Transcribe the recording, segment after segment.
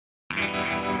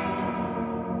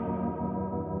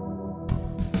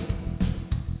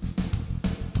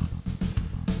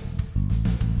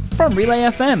From Relay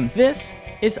FM, this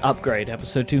is Upgrade,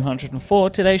 episode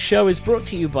 204. Today's show is brought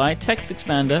to you by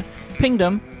TextExpander,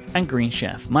 Pingdom, and Green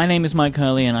Chef. My name is Mike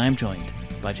Hurley, and I am joined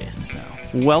by Jason Snell.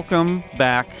 Welcome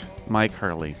back, Mike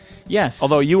Hurley. Yes.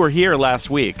 Although you were here last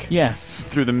week. Yes.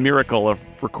 Through the miracle of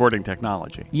recording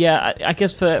technology. Yeah, I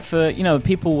guess for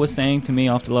people were saying to me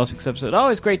after last week's episode, oh,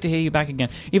 it's great to hear you back again.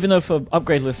 Even though for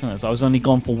Upgrade listeners, I was only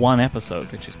gone for one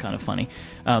episode, which is kind of funny.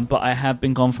 But I have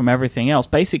been gone from everything else.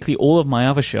 Basically, all of my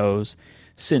other shows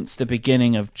since the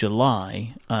beginning of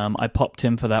July, I popped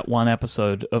in for that one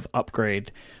episode of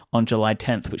Upgrade on July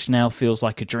 10th, which now feels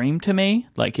like a dream to me.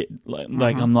 Like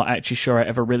I'm not actually sure it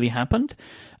ever really happened,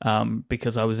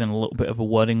 because I was in a little bit of a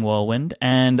wording whirlwind.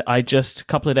 And I just, a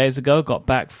couple of days ago, got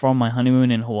back from my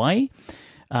honeymoon in Hawaii,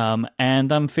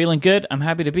 and I'm feeling good. I'm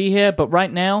happy to be here, but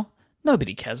right now,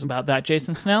 nobody cares about that,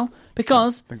 Jason Snell,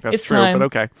 because it's true, time but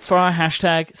okay. for our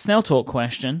hashtag Snell Talk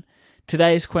question.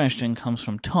 Today's question comes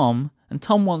from Tom, and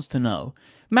Tom wants to know,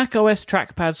 macOS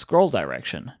trackpad scroll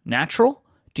direction, natural?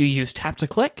 Do you use tap to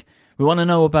click? We want to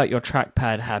know about your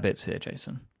trackpad habits here,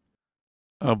 Jason.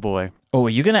 Oh, boy. Oh, are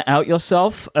you going to out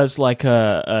yourself as like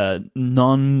a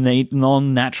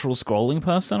non-natural scrolling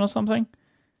person or something?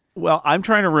 Well, I'm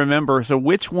trying to remember. So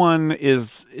which one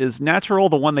is natural,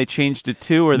 the one they changed it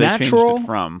to, or they Natural changed it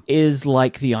from? Is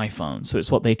like the iPhone, so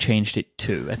it's what they changed it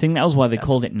to. I think that was why they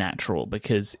called it natural,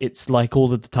 because it's like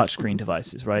all of the touchscreen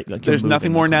devices, right? Like There's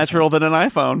nothing more natural than an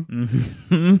iPhone.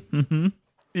 Mm-hmm.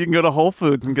 You can go to Whole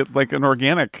Foods and get like an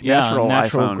organic, natural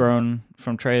iPhone. Grown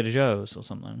from Trader Joe's or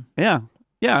something. Yeah,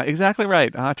 exactly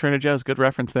right. Trader Joe's, good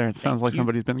reference there. It sounds like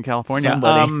somebody's been in California.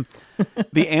 Somebody.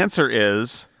 The answer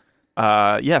is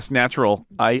yes, natural.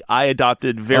 I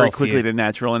adopted very quickly to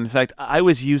natural. And in fact, I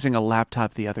was using a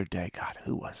laptop the other day. God,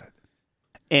 who was it?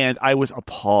 And I was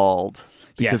appalled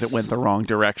because it went the wrong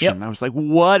direction. Yep. I was like,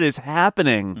 what is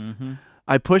happening? Mm-hmm.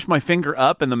 I push my finger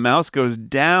up and the mouse goes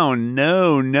down.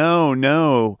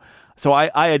 No. So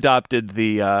I adopted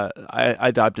I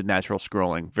adopted natural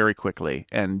scrolling very quickly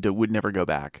and would never go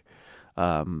back.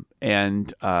 And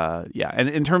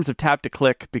in terms of tap to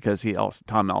click, because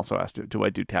Tom also asked, do I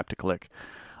do tap to click?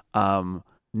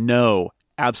 No,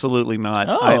 absolutely not.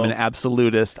 Oh. I am an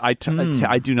absolutist. I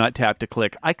do not tap to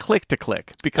click. I click to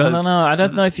click because No. I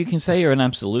don't know if you can say you're an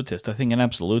absolutist. I think an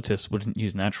absolutist wouldn't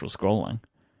use natural scrolling.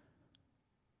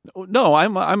 No,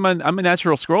 I'm a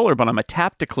natural scroller, but I'm a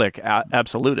tap to click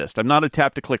absolutist. I'm not a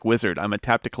tap to click wizard. I'm a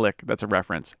tap to click. That's a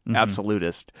reference. Mm-hmm.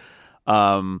 Absolutist.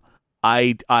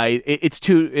 It's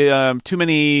too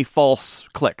many false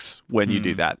clicks when you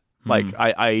do that. Like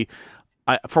I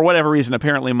for whatever reason,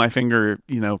 apparently my finger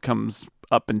comes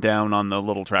up and down on the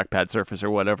little trackpad surface or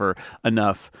whatever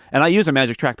enough. And I use a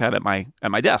Magic Trackpad at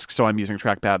my desk, so I'm using a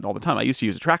trackpad all the time. I used to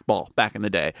use a trackball back in the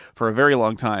day for a very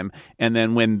long time. And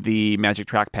then when the Magic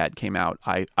Trackpad came out,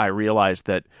 I realized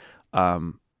that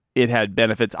it had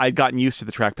benefits. I'd gotten used to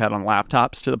the trackpad on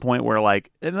laptops to the point where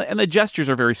and the gestures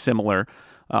are very similar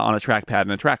on a trackpad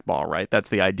and a trackball, right? That's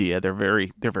the idea. They're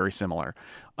very similar.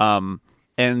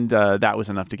 And that was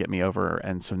enough to get me over.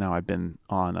 And so now I've been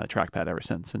on a trackpad ever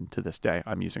since. And to this day,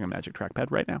 I'm using a Magic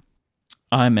Trackpad right now.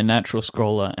 I'm a natural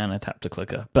scroller and a tap to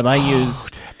clicker, but I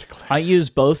use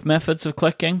both methods of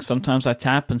clicking. Sometimes I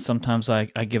tap and sometimes I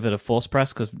give it a force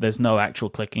press because there's no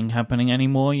actual clicking happening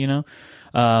anymore,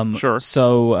 Sure.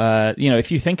 So,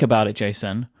 if you think about it,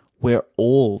 Jason, we're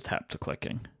all tap to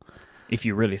clicking. If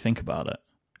you really think about it,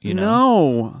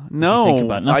 No. If you think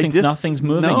about it, nothing's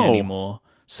moving anymore.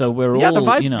 So we're all,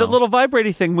 the little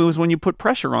vibrating thing moves when you put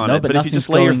pressure on it. But if you just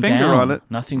lay your finger on it,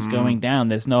 nothing's going down.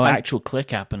 There's no actual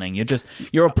click happening.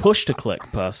 You're a push to click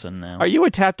person now. Are you a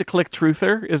tap to click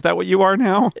truther? Is that what you are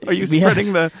now? Are you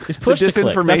spreading the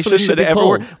disinformation that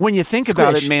everywhere? When you think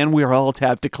about it, man, we're all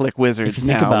tap to click wizards if you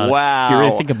think now. About wow. It. If you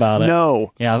really think about it,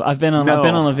 no. Yeah, I've been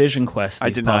on a vision quest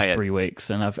these past 3 weeks,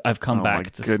 and I've come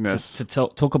back to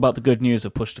talk about the good news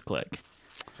of push to click.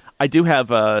 I do have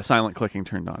silent clicking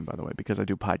turned on, by the way, because I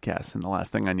do podcasts, and the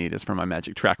last thing I need is for my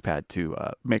Magic Trackpad to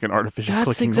make an artificial clicking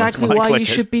noise. That's exactly why you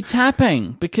should be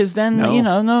tapping, because then,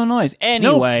 no noise.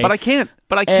 Anyway. No, but I can't.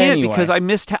 Because I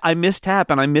miss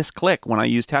tap and I miss click when I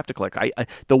use tap to click.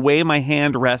 The way my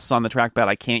hand rests on the trackpad,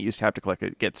 I can't use tap to click.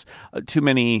 It gets too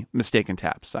many mistaken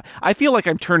taps. I feel like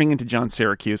I'm turning into John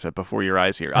Siracusa before your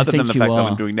eyes here. Other than the fact that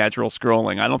I'm doing natural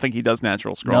scrolling, I don't think he does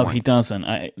natural scrolling. No, he doesn't.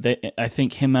 I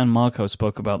think him and Marco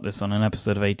spoke about this on an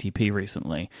episode of ATP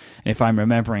recently. And if I'm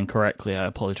remembering correctly, I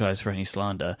apologize for any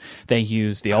slander. They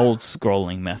use the old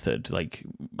scrolling method, like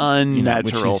unnatural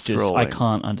which is just scrolling. I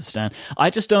can't understand. I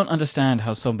just don't understand understand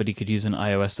how somebody could use an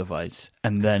iOS device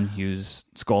and then use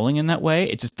scrolling in that way.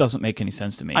 It just doesn't make any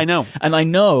sense to me. I know. And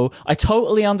I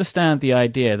totally understand the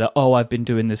idea that, I've been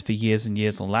doing this for years and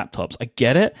years on laptops. I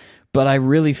get it, but I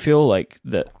really feel like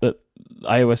that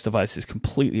iOS devices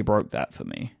completely broke that for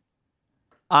me.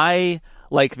 I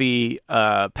like the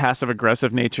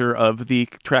passive-aggressive nature of the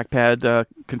trackpad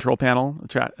control panel,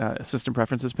 system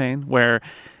preferences pane, where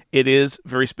it is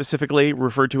very specifically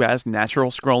referred to as natural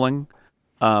scrolling.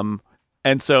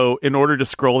 And so in order to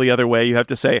scroll the other way, you have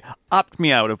to say, opt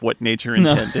me out of what nature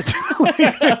intended.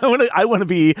 I want to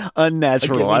be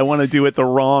unnatural. I want to do it the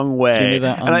wrong way. Give me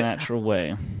that unnatural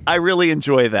way. I really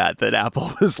enjoy that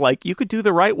Apple was like, you could do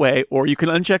the right way, or you can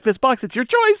uncheck this box. It's your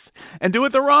choice, and do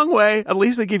it the wrong way. At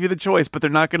least they give you the choice, but they're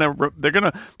not going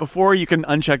to, before you can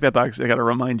uncheck that box, they got to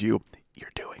remind you, you're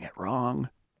doing it wrong.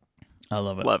 I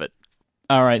love it. Love it.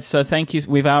 All right, so thank you.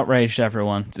 We've outraged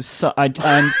everyone.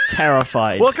 I'm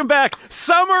terrified. Welcome back,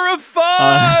 Summer of Fun!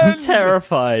 I'm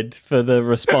terrified for the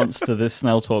response to this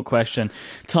Snell Talk question.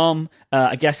 Tom,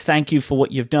 I guess thank you for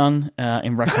what you've done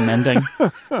in recommending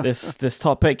this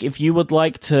topic. If you would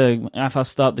like to have us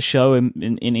start the show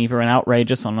in either an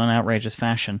outrageous or non-outrageous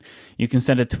fashion, you can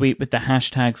send a tweet with the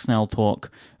hashtag Snell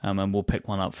Talk, and we'll pick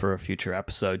one up for a future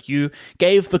episode. You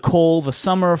gave the call, the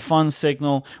Summer of Fun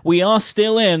signal. We are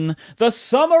still in the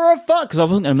Summer of Fun, because I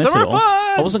wasn't going to miss it all.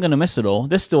 I wasn't going to miss it all.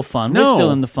 There's still fun. No. We're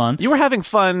still in the fun. You were having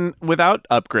fun without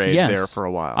Upgrade there for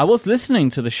a while. I was listening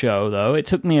to the show, though. It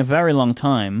took me a very long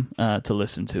time to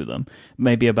listen to them.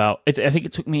 Maybe I think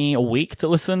it took me a week to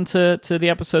listen to the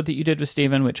episode that you did with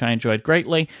Stephen, which I enjoyed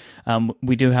greatly.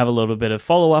 We do have a little bit of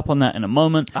follow-up on that in a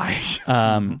moment.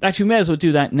 Actually, we may as well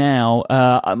do that now.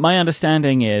 My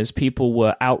understanding is people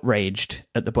were outraged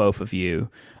at the both of you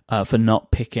for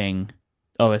not picking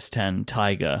OS X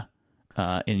Tiger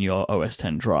in your OS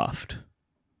X draft.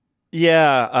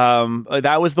 Yeah,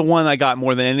 that was the one I got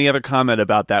more than any other comment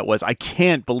about that was, I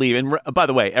can't believe, and by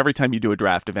the way, every time you do a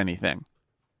draft of anything,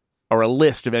 or a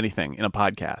list of anything in a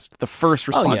podcast, the first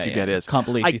response you get is, can't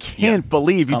believe I can't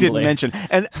believe you didn't mention,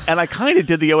 and I kind of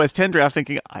did the OS X draft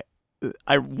thinking,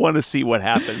 I want to see what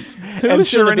happens. And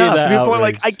sure enough, people are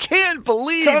like, I can't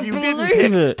believe you didn't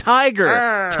pick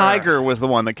Tiger. Tiger was the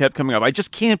one that kept coming up. I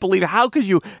just can't believe it. How could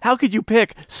you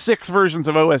pick 6 versions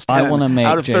of OS X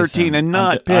out of 13 and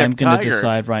not pick Tiger? I'm going to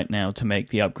decide right now to make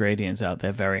the Upgradians out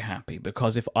there very happy,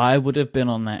 because if I would have been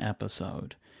on that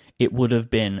episode, it would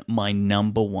have been my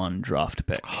number 1 draft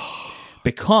pick.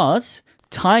 Because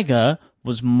Tiger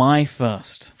was my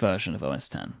first version of OS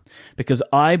X. Because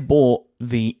I bought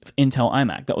the Intel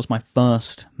iMac. That was my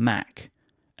first Mac.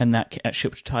 And that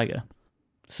shipped Tiger.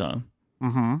 So,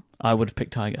 I would have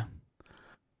picked Tiger.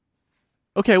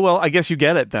 Okay, well, I guess you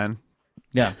get it then.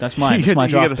 Yeah, that's mine. It's my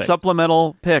draft pick. You get a pick.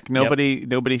 Supplemental pick.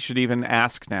 Nobody should even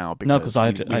ask now. Because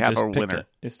I just picked it.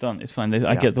 It's done. It's fine.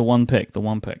 I get the one pick.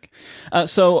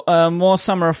 So more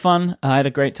Summer of Fun. I had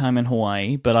a great time in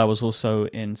Hawaii, but I was also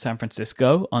in San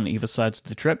Francisco on either sides of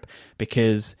the trip,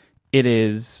 because it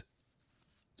is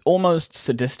almost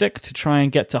sadistic to try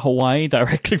and get to Hawaii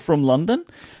directly from London,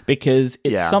 because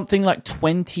it's something like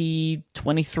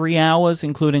 23 hours,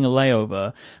 including a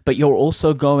layover, but you're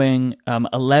also going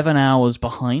 11 hours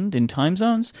behind in time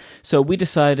zones. So we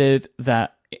decided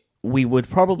that we would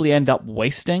probably end up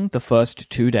wasting the first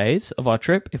 2 days of our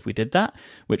trip if we did that,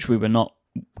 which we were not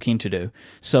keen to do.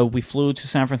 So we flew to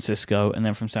San Francisco, and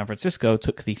then from San Francisco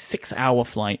took the 6-hour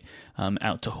flight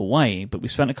out to Hawaii. But we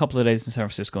spent a couple of days in San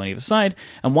Francisco on either side,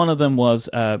 and one of them was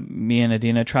me and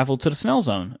Adina traveled to the Snell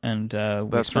Zone, and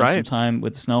we spent some time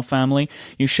with the Snell family.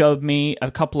 You showed me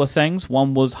a couple of things.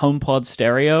 One was HomePod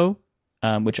stereo,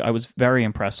 which I was very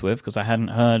impressed with, because I hadn't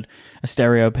heard a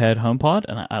stereo-paired HomePod,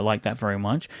 and I like that very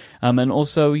much. And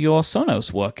also your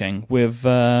Sonos working with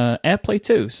AirPlay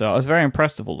 2, so I was very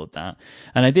impressed with all of that.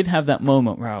 And I did have that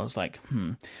moment where I was like,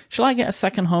 shall I get a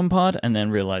second HomePod? And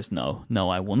then realized, no,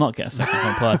 I will not get a second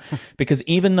HomePod, because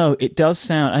even though it does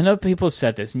sound, I know people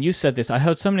said this, and you said this, I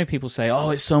heard so many people say, oh,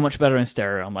 it's so much better in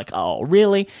stereo. I'm like, oh,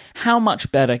 really? How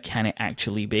much better can it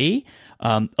actually be?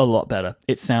 A lot better.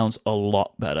 It sounds a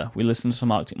lot better. We listened to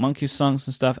some Arctic Monkeys songs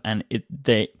and stuff, and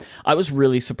I was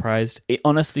really surprised. It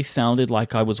honestly sounded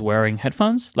like I was wearing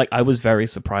headphones. Like, I was very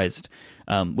surprised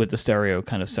with the stereo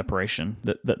kind of separation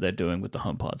that they're doing with the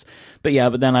HomePods.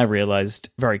 But then I realized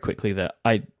very quickly that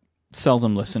I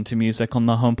seldom listen to music on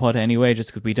the HomePod anyway,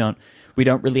 just because we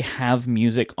don't really have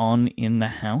music on in the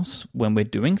house when we're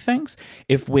doing things.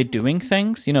 If we're doing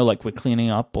things, like we're cleaning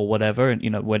up or whatever,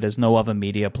 and where there's no other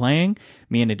media playing,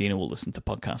 me and Adina will listen to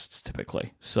podcasts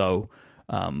typically. So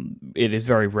it is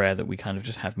very rare that we kind of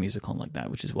just have music on like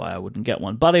that, which is why I wouldn't get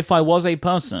one. But if I was a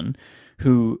person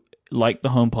who liked the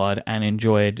HomePod and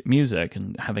enjoyed music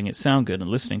and having it sound good and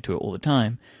listening to it all the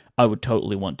time, I would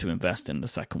totally want to invest in the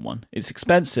second one. It's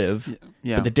expensive,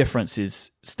 but the difference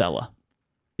is stellar.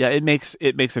 Yeah, it makes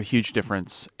a huge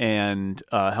difference and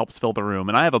helps fill the room.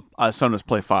 And I have a Sonos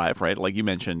Play 5, right, like you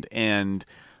mentioned, and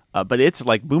but it's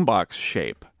like boombox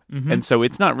shape. And so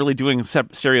it's not really doing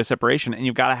stereo separation, and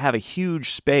you've got to have a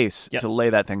huge space to lay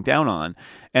that thing down on.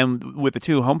 And with the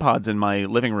two HomePods in my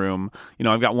living room,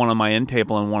 I've got one on my end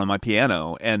table and one on my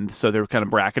piano, and so they're kind of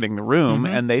bracketing the room,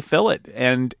 and they fill it.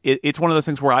 And it's one of those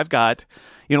things where I've got,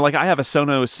 like I have a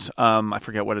Sonos, I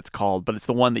forget what it's called, but it's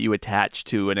the one that you attach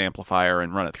to an amplifier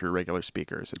and run it through regular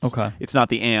speakers. It's not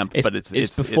the amp, but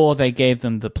it's before they gave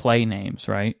them the Play names,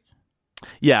 right?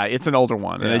 Yeah, it's an older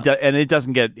one, and it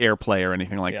doesn't get AirPlay or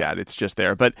anything like that. It's just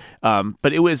there. But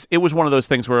it was one of those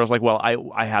things where I was like, well,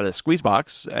 I had a squeeze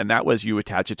box, and that was you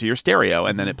attach it to your stereo,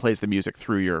 and then it plays the music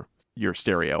through your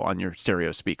stereo on your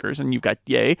stereo speakers, and you've got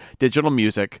digital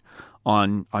music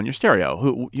on your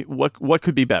stereo. What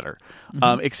could be better?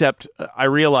 Except I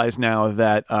realize now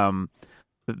that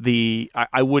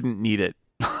I wouldn't need it.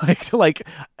 like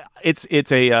it's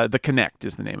a the Kinect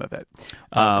is the name of it.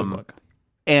 Good luck.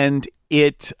 And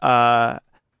it, I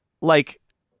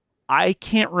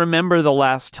can't remember the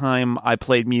last time I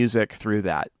played music through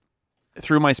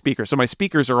my speakers. So my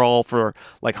speakers are all for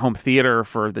like home theater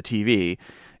for the TV,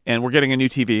 and we're getting a new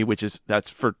TV, that's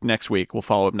for next week. We'll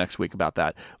follow up next week about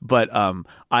that. But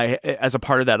as a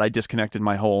part of that, I disconnected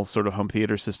my whole sort of home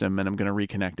theater system, and I'm going to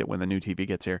reconnect it when the new TV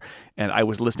gets here. And I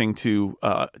was listening to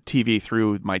TV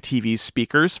through my TV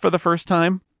speakers for the first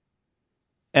time.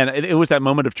 And it was that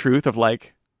moment of truth of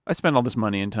like, I spent all this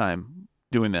money and time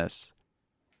doing this.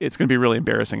 It's going to be really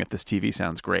embarrassing if this TV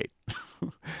sounds great.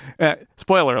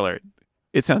 Spoiler alert,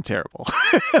 it sounds terrible.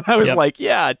 And I was like,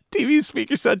 yeah, TV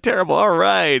speakers sound terrible. All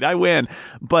right, I win.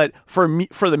 But for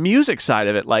the music side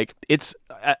of it, like it's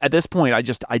at this point,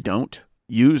 I don't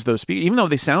use those speakers, even though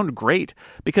they sound great,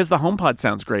 because the HomePod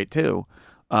sounds great too.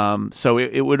 So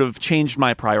it would have changed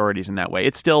my priorities in that way.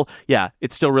 It's still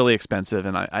really expensive,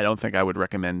 and I don't think I would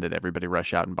recommend that everybody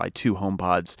rush out and buy two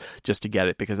HomePods just to get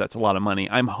it, because that's a lot of money.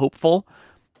 I'm hopeful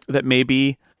that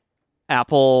maybe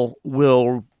Apple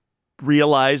will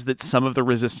realize that some of the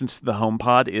resistance to the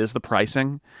HomePod is the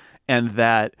pricing, and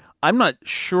that I'm not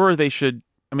sure they should.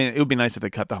 I mean, it would be nice if they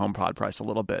cut the HomePod price a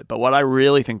little bit, but what I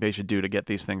really think they should do to get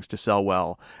these things to sell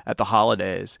well at the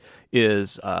holidays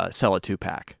is sell a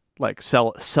 2-pack. Like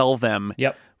sell them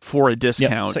for a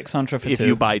discount. $600 for if two.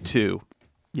 You buy two.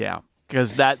 Yeah,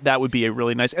 because that would be a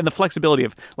really nice, and the flexibility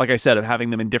of, like I said, of having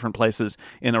them in different places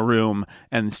in a room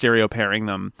and stereo pairing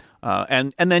them.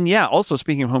 And then also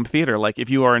speaking of home theater, like if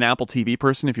you are an Apple TV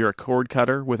person, if you're a cord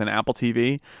cutter with an Apple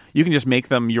TV, you can just make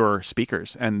them your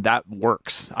speakers, and that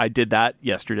works. I did that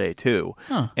yesterday too,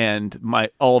 and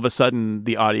all of a sudden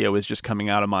the audio is just coming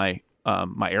out of my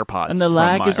AirPods. And the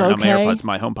lag is okay? Not my AirPods,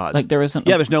 my HomePods. Like there isn't...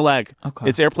 Yeah, there's no lag. Okay.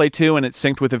 It's AirPlay 2, and it's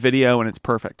synced with a video, and it's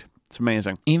perfect. It's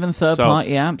amazing. Even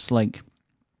third-party apps like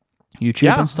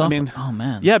YouTube and stuff? I mean, oh,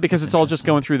 man. Yeah, because it's all just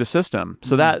going through the system.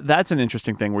 So that's an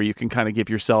interesting thing where you can kind of give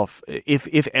yourself...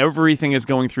 If everything is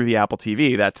going through the Apple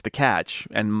TV, that's the catch.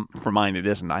 And for mine, it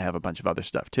isn't. I have a bunch of other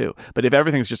stuff, too. But if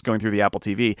everything's just going through the Apple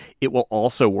TV, it will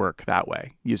also work that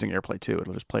way using AirPlay 2.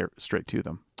 It'll just play straight to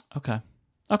them. Okay.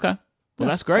 Well,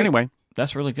 that's great. Anyway.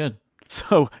 That's really good.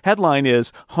 So, headline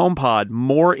is, HomePod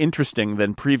more interesting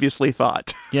than previously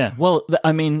thought. Yeah. Well,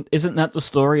 I mean, isn't that the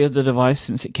story of the device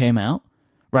since it came out?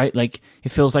 Right? Like, it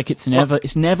feels like it's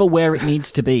never where it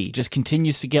needs to be. Just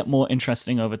continues to get more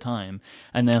interesting over time.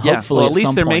 And then hopefully at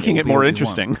least they're making it more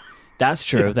interesting. That's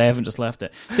true. Yeah. They haven't just left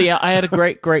it. So yeah, I had a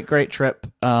great trip.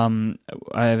 I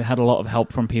had a lot of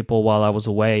help from people while I was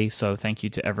away. So thank you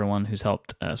to everyone who's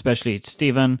helped, especially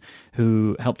Stephen,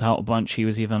 who helped out a bunch. He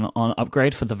was even on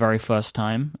Upgrade for the very first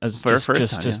time as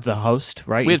just the host,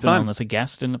 right? We He's had been fun. on as a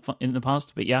guest in the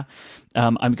past, but yeah,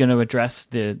 I'm going to address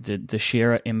the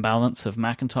sheer imbalance of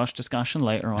Macintosh discussion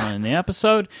later on in the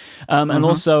episode, and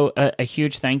also a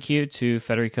huge thank you to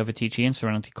Federico Viticci and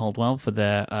Serenity Caldwell for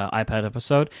their iPad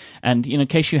episode. And in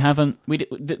case you haven't,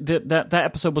 that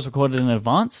episode was recorded in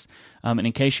advance. And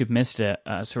in case you've missed it,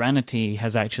 Serenity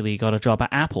has actually got a job at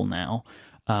Apple now.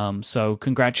 So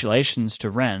congratulations to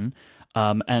Ren.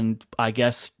 And I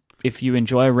guess if you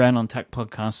enjoy Ren on Tech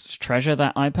Podcasts, treasure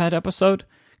that iPad episode,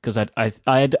 because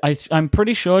I'm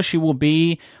pretty sure she will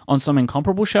be on some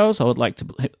Incomparable shows. I would like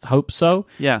to hope so.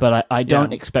 Yeah. But I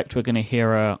don't expect we're going to hear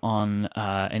her on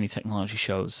any technology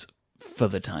shows for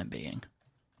the time being.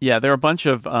 Yeah, there are a bunch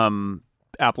of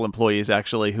Apple employees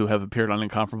actually who have appeared on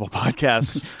Incomparable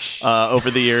podcasts over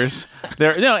the years.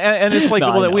 And it's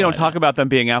like we don't talk about them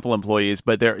being Apple employees,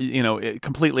 but they're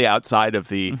completely outside of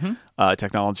the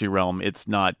technology realm. It's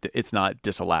not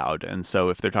disallowed. And so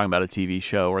if they're talking about a TV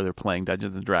show or they're playing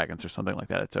Dungeons and Dragons or something like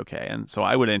that, it's okay. And so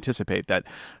I would anticipate that,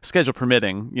 schedule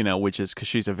permitting, which is because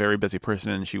she's a very busy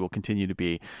person and she will continue to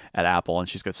be at Apple, and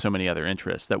she's got so many other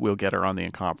interests, that we'll get her on the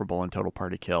Incomparable and Total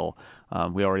Party Kill.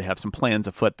 We already have some plans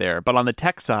afoot there. But on the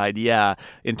tech side,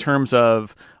 in terms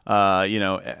of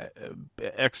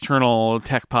external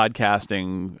tech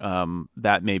podcasting,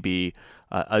 that may be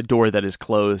a door that is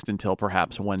closed until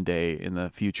perhaps one day in the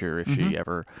future, if she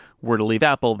ever were to leave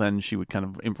Apple, then she would kind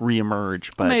of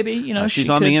reemerge. But maybe she's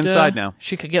on the inside now.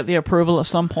 She could get the approval at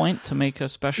some point to make a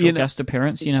special guest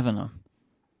appearance. You never know.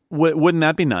 Wouldn't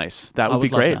that be nice? That would be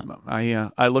great.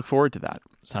 I look forward to that.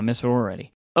 So I miss her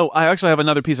already. Oh, I actually have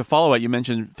another piece of follow-up. You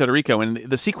mentioned Federico, and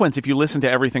the sequence, if you listen to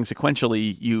everything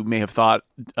sequentially, you may have thought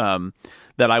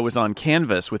that I was on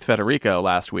Canvas with Federico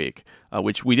last week,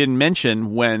 which we didn't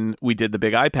mention when we did the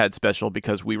big iPad special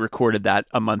because we recorded that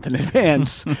a month in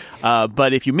advance.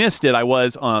 But if you missed it, I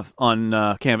was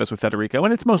on Canvas with Federico,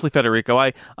 and it's mostly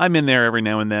Federico. I'm in there every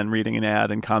now and then reading an ad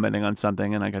and commenting on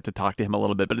something, and I got to talk to him a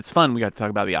little bit. But it's fun. We got to talk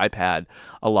about the iPad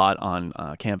a lot on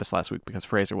Canvas last week because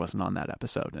Fraser wasn't on that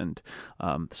episode. And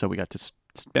so we got to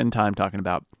spend time talking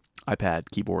about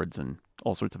iPad, keyboards, and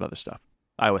all sorts of other stuff.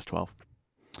 iOS 12.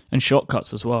 And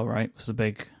shortcuts as well, right? Was a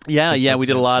big. We did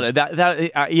a lot of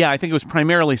that. I think it was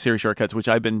primarily Siri shortcuts, which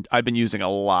I've been using a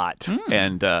lot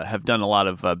and have done a lot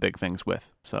of big things with.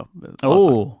 So,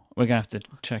 we're gonna have to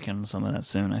check in on some of that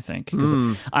soon, I think, because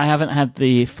I haven't had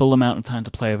the full amount of time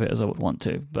to play with it as I would want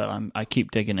to, but I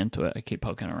keep digging into it. I keep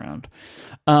poking around.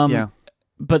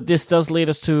 But this does lead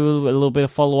us to a little bit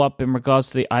of follow-up in regards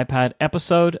to the iPad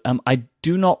episode. I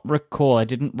do not recall, I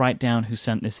didn't write down who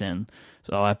sent this in,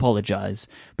 so I apologize.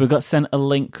 But we got sent a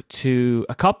link to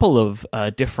a couple of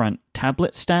different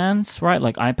tablet stands, right,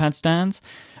 like iPad stands.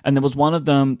 And there was one of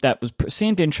them that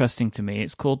seemed interesting to me.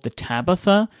 It's called the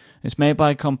Tabitha. It's made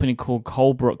by a company called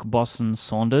Colebrook Boston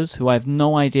Saunders, who I have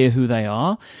no idea who they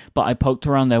are. But I poked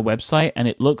around their website, and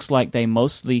it looks like they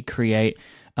mostly create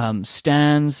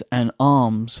stands and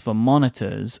arms for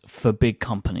monitors for big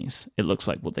companies. It looks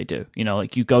like what they do.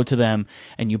 Like you go to them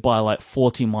and you buy like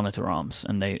 40 monitor arms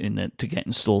and to get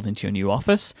installed into your new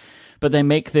office. But they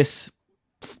make this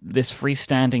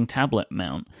freestanding tablet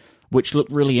mount, which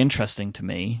looked really interesting to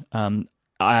me.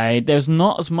 There's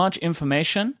not as much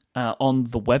information on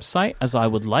the website as I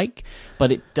would like, but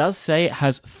it does say it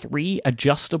has 3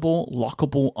 adjustable,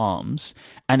 lockable arms,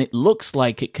 and it looks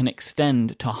like it can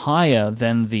extend to higher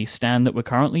than the stand that we're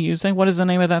currently using. What is the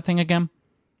name of that thing again?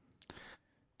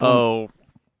 The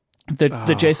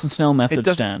Jason Snell method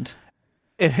stand.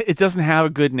 It doesn't have a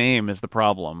good name is the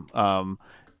problem.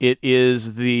 It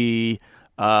is the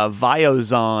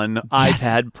Viozon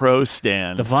iPad Pro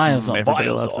stand. The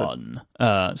Viozon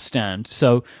stand.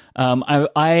 So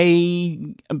I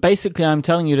basically I'm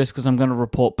telling you this because I'm going to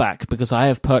report back because I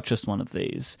have purchased one of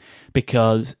these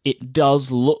because it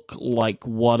does look like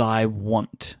what I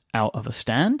want out of a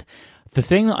stand. The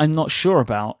thing that I'm not sure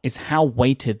about is how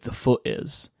weighted the foot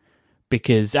is.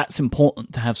 Because that's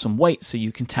important to have some weight so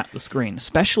you can tap the screen,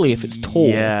 especially if it's tall.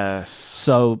 Yes.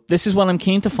 So this is what I'm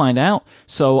keen to find out.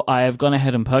 So I have gone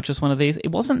ahead and purchased one of these. It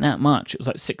wasn't that much. It was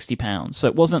like £60. So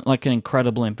it wasn't like an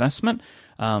incredible investment.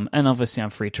 And obviously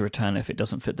I'm free to return if it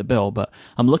doesn't fit the bill. But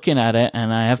I'm looking at it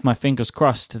and I have my fingers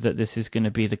crossed that this is going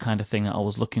to be the kind of thing that I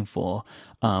was looking for.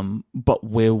 But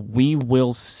we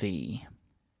will see.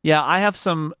 Yeah, I have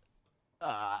some...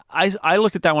 I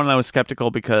looked at that one and I was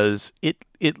skeptical because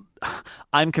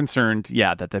I'm concerned,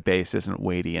 that the base isn't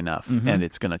weighty enough and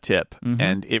it's going to tip.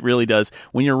 And it really does.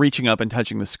 When you're reaching up and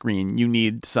touching the screen, you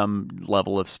need some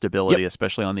level of stability,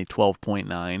 especially on the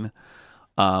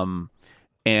 12.9.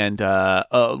 And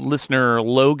listener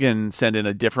Logan sent in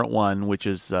a different one, which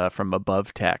is from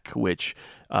Above Tech, which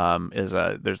is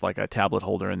there's like a tablet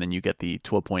holder, and then you get the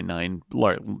 12.9.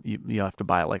 You have to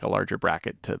buy like a larger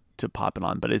bracket to pop it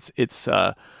on, but it's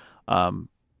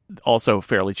also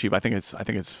fairly cheap. I think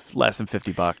it's less than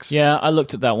 $50. Yeah, I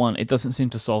looked at that one. It doesn't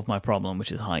seem to solve my problem,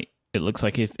 which is height. It looks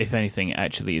like if anything, it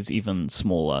actually is even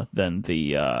smaller than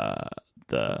the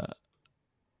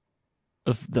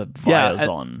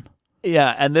Viozon.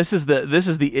 Yeah, and this is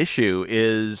the issue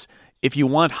is if you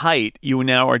want height, you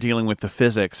now are dealing with the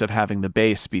physics of having the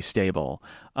base be stable.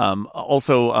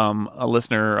 Also, a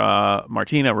listener,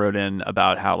 Martina, wrote in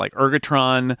about how like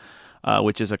Ergotron,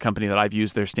 which is a company that I've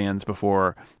used their stands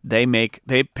before, they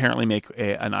apparently make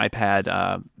an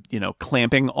iPad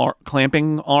clamping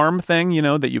arm thing,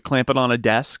 that you clamp it on a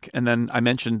desk. And then I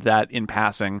mentioned that in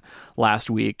passing last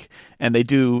week. And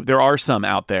there are some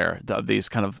out there of these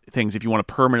kind of things if you want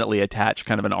to permanently attach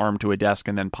kind of an arm to a desk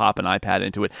and then pop an iPad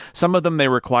into it. Some of them, they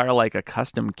require like a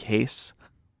custom case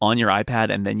on your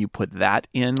iPad, and then you put that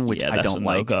in, which I don't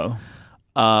like. No-go.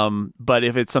 But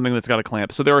if it's something that's got a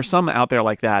clamp, so there are some out there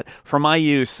like that. For my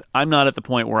use, I'm not at the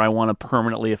point where I want to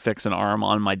permanently affix an arm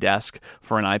on my desk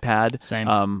for an iPad.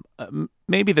 Same.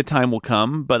 Maybe the time will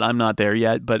come, but I'm not there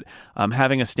yet. But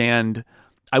having a stand,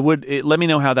 let me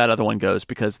know how that other one goes,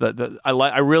 because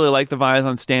I really like the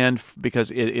Viazon stand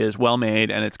because it is well made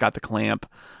and it's got the clamp.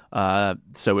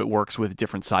 So it works with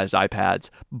different sized iPads,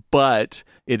 but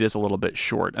it is a little bit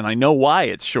short. And I know why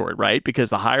it's short, right? Because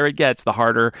the higher it gets, the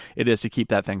harder it is to keep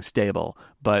that thing stable.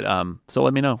 But so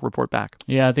let me know, report back.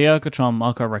 Yeah, the Ergotron,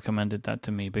 Marco recommended that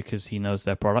to me because he knows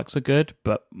their products are good,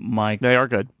 they are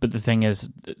good. But the thing is,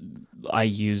 I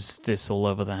use this all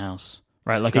over the house,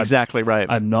 right? Like exactly right.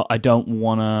 I don't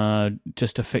want to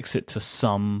just affix it to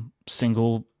some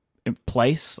single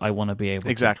place. I want to be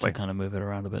able to kind of move it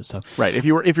around a bit. So right, if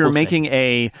you're making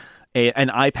an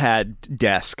iPad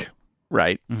desk,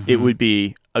 right, it would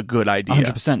be a good idea.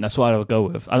 100%. That's what I would go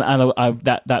with, and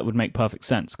that would make perfect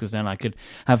sense, because then I could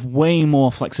have way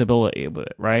more flexibility with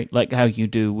it, right? Like how you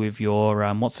do with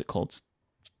your what's it called?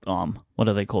 What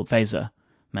are they called? Phaser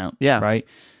mount. Yeah. Right.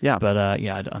 Yeah. But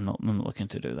I'm not looking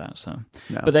to do that. So,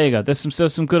 no. But there you go. There's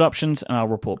some good options, and I'll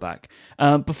report back.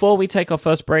 Before we take our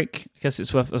first break, I guess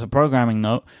it's worth as a programming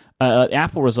note.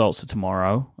 Apple results are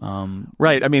tomorrow.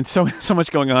 Right. I mean, so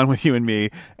much going on with you and me.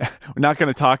 We're not going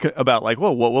to talk about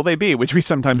what will they be, which we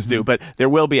sometimes do, but there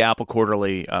will be Apple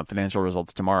quarterly financial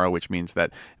results tomorrow, which means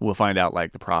that we'll find out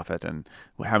the profit and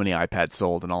how many iPads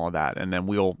sold and all of that. And then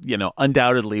we'll,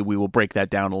 undoubtedly we will break that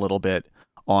down a little bit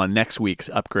on next week's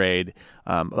upgrade.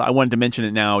 I wanted to mention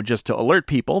it now just to alert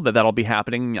people that that'll be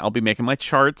happening. I'll be making my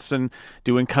charts and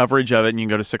doing coverage of it, and you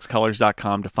can go to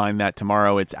sixcolors.com to find that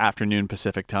tomorrow. It's afternoon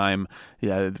Pacific time.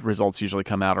 Yeah, the results usually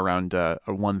come out around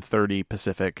 1:30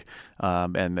 Pacific,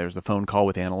 and there's a phone call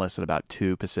with analysts at about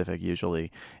 2 Pacific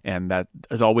usually, and that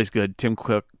is always good. Tim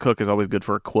Cook is always good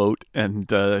for a quote and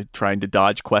trying to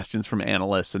dodge questions from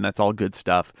analysts, and that's all good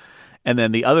stuff. And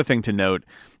then the other thing to note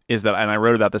is that, and I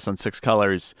wrote about this on Six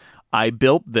Colors, I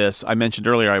built this. I mentioned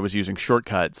earlier I was using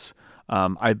shortcuts.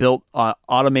 I built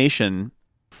automation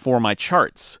for my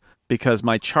charts, because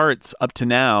my charts up to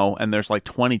now, and there's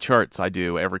 20 charts I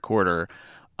do every quarter,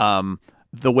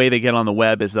 the way they get on the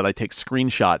web is that I take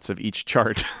screenshots of each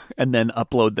chart and then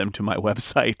upload them to my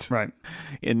website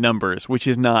in Numbers, which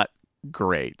is not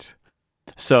great.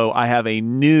 So I have a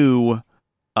new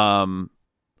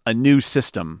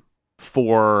system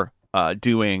for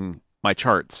doing my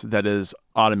charts that is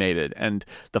automated. And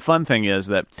the fun thing is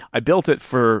that I built it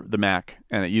for the Mac,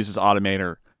 and it uses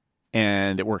Automator,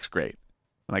 and it works great.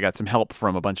 And I got some help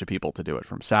from a bunch of people to do it,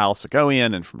 from Sal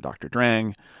Segovian and from Dr.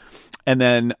 Drang. And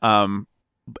then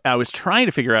I was trying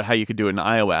to figure out how you could do it in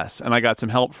iOS, and I got some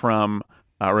help from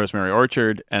Rosemary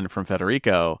Orchard and from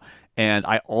Federico. And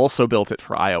I also built it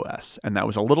for iOS, and that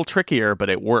was a little trickier, but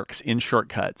it works in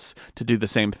shortcuts to do the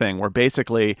same thing, where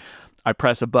basically I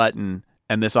press a button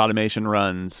and this automation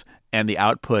runs, and the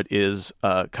output is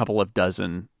a couple of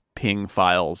dozen ping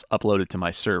files uploaded to my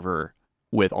server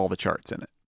with all the charts in it,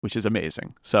 which is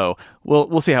amazing. So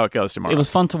we'll see how it goes tomorrow. It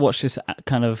was fun to watch this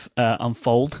kind of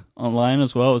unfold online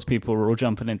as well, as people were all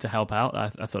jumping in to help out. I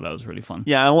thought that was really fun.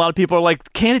 Yeah, and a lot of people are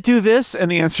like, can it do this?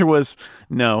 And the answer was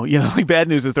no. Bad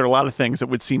news is there are a lot of things that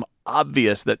would seem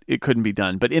obvious that it couldn't be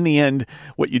done. But in the end,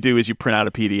 what you do is you print out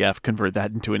a PDF, convert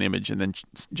that into an image, and then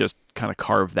just kind of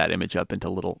carve that image up into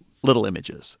little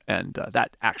images. And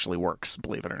that actually works,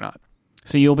 believe it or not.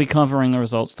 So you'll be covering the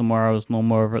results tomorrow as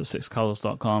normal over at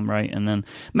sixcolors.com, right? And then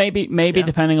maybe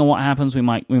depending on what happens, we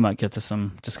might get to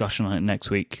some discussion on it next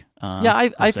week.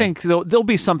 I think there'll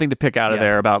be something to pick out of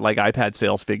there about iPad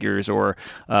sales figures, or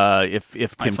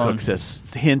if Tim Cook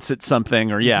hints at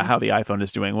something, or how the iPhone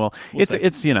is doing. Well,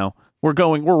 it's we're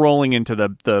rolling into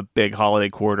the big holiday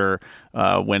quarter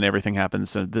when everything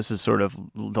happens. So this is sort of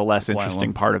the less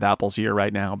interesting part of Apple's year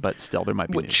right now, but still there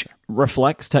might be which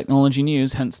reflects technology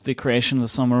news, hence the creation of the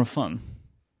Summer of Fun.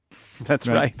 That's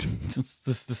right. That's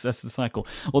the cycle.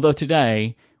 Although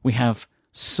today we have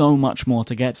so much more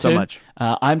to get to. So much.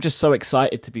 I'm just so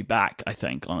excited to be back, I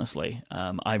think, honestly.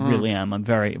 I really am. I'm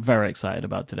very, very excited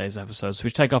about today's episode. So we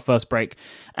take our first break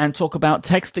and talk about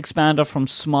Text Expander from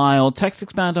Smile. Text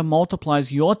Expander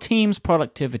multiplies your team's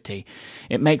productivity.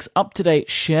 It makes up-to-date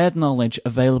shared knowledge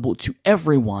available to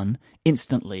everyone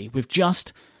instantly with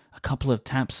just a couple of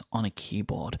taps on a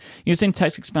keyboard. Using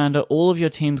Text Expander, all of your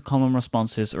team's common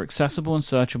responses are accessible and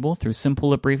searchable through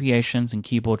simple abbreviations and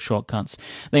keyboard shortcuts.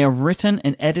 They are written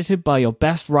and edited by your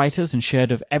best writers and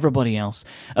shared with everybody else.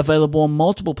 Available on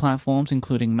multiple platforms,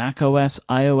 including macOS,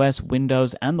 iOS,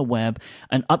 Windows, and the web,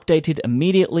 and updated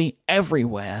immediately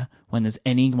everywhere when there's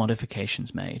any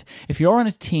modifications made. If you're on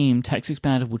a team, Text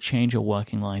Expander will change your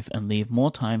working life and leave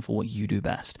more time for what you do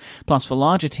best. Plus, for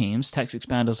larger teams, Text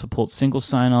Expander supports single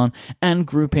sign-on and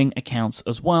grouping accounts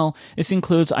as well. This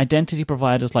includes identity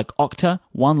providers like Okta,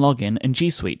 OneLogin, and G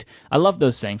Suite. I love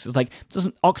those things. It's like,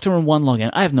 doesn't Okta and OneLogin,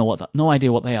 I have no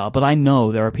idea what they are, but I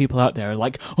know there are people out there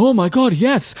like, oh my god,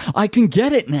 yes, I can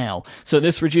get it now. So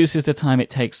this reduces the time it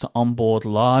takes to onboard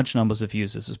large numbers of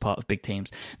users as part of big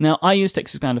teams. Now, I use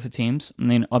Text Expander for teams. I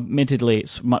mean, admittedly,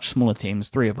 it's much smaller teams,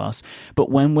 3 of us.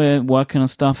 But when we're working on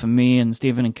stuff, and me and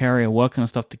Stephen and Kerry are working on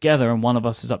stuff together, and one of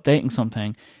us is updating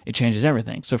something, it changes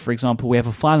everything. So, for example, we have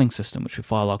a filing system which we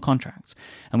file our contracts,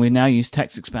 and we now use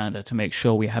Text Expander to make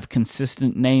sure we have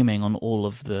consistent naming on all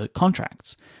of the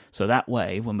contracts. So that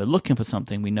way, when we're looking for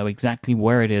something, we know exactly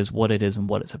where it is, and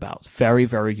what it's about. It's very,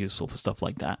 very useful for stuff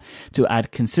like that, to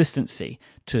add consistency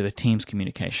to the team's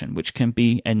communication, which can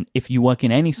be, and if you work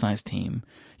in any size team,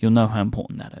 you'll know how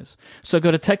important that is. So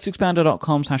go to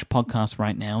textexpander.com/podcast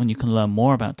right now, and you can learn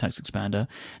more about Text Expander,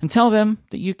 and tell them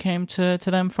that you came to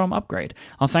them from Upgrade.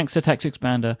 Our thanks to Text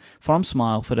Expander from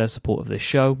Smile for their support of this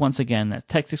show. Once again, that's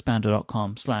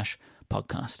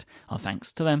textexpander.com/podcast. Our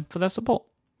thanks to them for their support.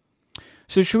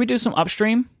 So should we do some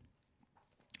upstream?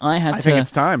 I think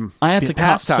it's time. I had to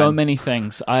cut so many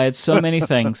things. I had so many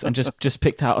things and just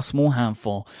picked out a small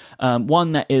handful.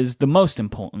 One that is the most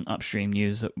important upstream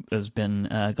news that has been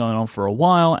going on for a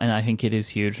while, and I think it is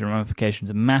huge. The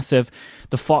ramifications are massive.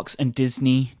 The Fox and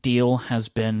Disney deal has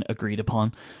been agreed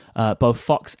upon. Both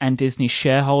Fox and Disney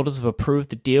shareholders have approved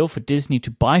the deal for Disney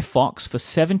to buy Fox for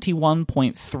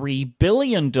 $71.3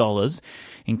 billion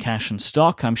in cash and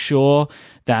stock. I'm sure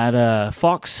that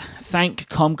Fox thank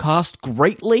Comcast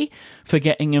greatly for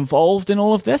getting involved in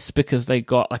all of this, because they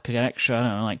got like an extra, I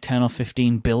don't know, like 10 or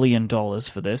 $15 billion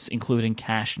for this, including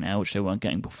cash now, which they weren't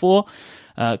getting before.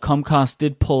 Comcast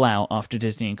did pull out after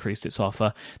Disney increased its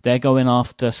offer. They're going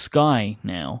after Sky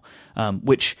now,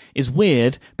 which is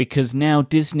weird because now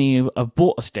Disney have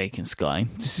bought a stake in Sky.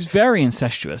 This is very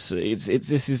incestuous.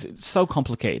 It's so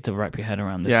complicated to wrap your head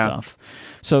around this stuff.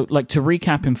 So, like, to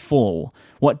recap in full,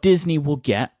 what Disney will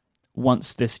get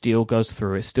once this deal goes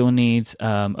through, it still needs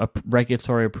a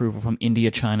regulatory approval from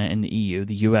India, China, and the EU.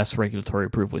 The US regulatory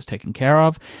approval is taken care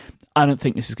of. I don't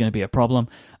think this is going to be a problem,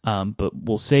 but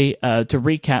we'll see. To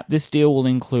recap, this deal will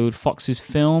include Fox's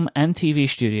film and TV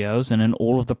studios and in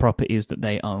all of the properties that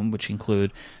they own, which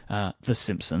include The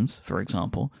Simpsons, for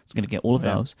example. It's going to get all of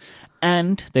those.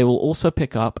 And they will also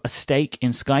pick up a stake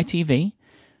in Sky TV.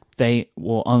 They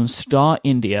will own Star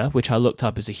India, which I looked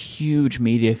up is a huge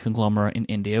media conglomerate in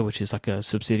India, which is like a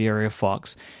subsidiary of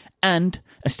Fox, and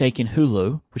a stake in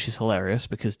Hulu, which is hilarious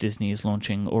because Disney is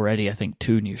launching already, I think,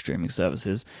 2 new streaming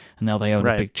services, and now they own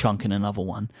a big chunk in another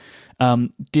one.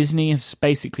 Disney has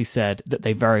basically said that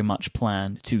they very much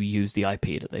plan to use the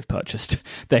IP that they've purchased.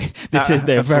 They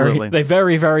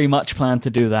very, very much plan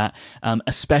to do that,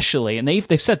 especially, and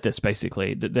they've said this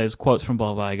basically, that there's quotes from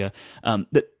Bob Iger,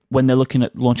 that when they're looking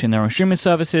at launching their own streaming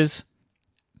services,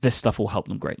 this stuff will help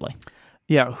them greatly.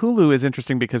 Yeah, Hulu is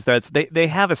interesting because they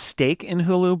have a stake in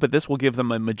Hulu, but this will give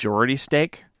them a majority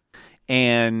stake.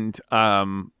 And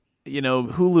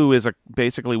Hulu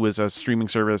basically was a streaming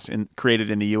service created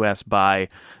in the U.S. by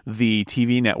the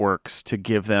TV networks to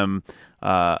give them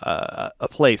a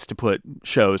place to put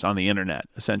shows on the internet,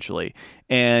 essentially.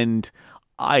 And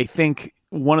I think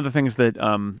one of the things that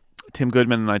Tim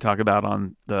Goodman and I talk about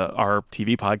on our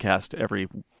TV podcast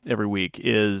every week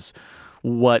is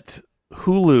what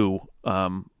Hulu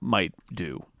might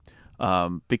do,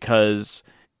 because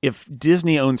if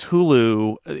Disney owns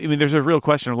Hulu, I mean, there's a real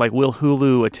question of like, will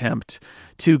Hulu attempt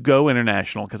to go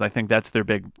international? Because I think that's their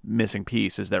big missing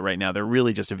piece, is that right now they're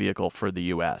really just a vehicle for the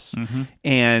U.S. Mm-hmm.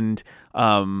 And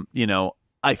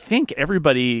I think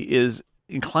everybody is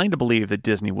inclined to believe that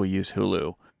Disney will use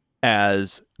Hulu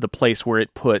as the place where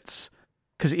it puts,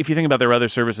 because if you think about their other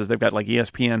services, they've got like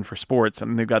ESPN for sports,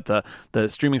 and they've got the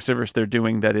streaming service they're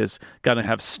doing that is going to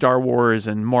have Star Wars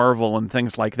and Marvel and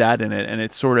things like that in it, and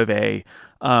it's sort of a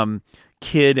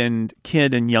kid and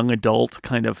young adult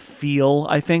kind of feel,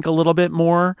 I think, a little bit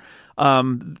more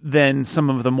than some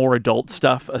of the more adult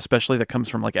stuff, especially that comes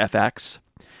from like FX.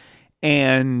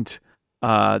 And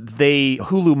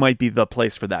Hulu might be the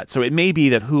place for that. So it may be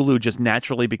that Hulu just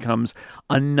naturally becomes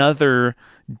another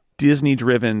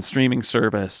Disney-driven streaming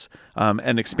service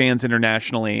and expands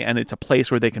internationally, and it's a place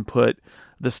where they can put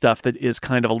the stuff that is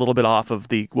kind of a little bit off of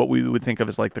what we would think of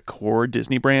as like the core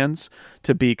Disney brands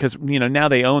to be, because now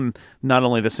they own not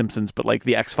only The Simpsons but like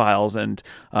the X-Files and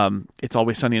It's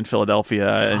Always Sunny in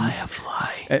Philadelphia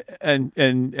Firefly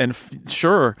and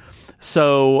sure.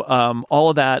 So all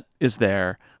of that is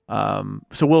there.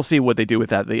 So we'll see what they do with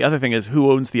that. The other thing is,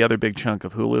 who owns the other big chunk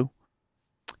of Hulu?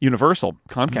 Universal,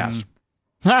 Comcast.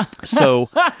 So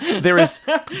there is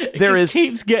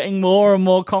keeps getting more and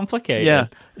more complicated. Yeah.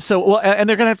 So and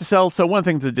they're going to have to sell. So one of the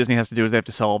things that Disney has to do is they have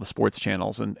to sell all the sports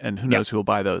channels, and who knows who will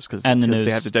buy those because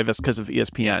they have to divest because of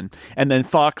ESPN. And then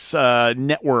Fox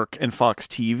Network and Fox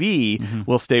TV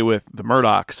will stay with the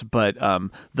Murdochs, but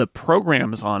the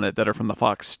programs on it that are from the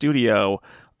Fox studio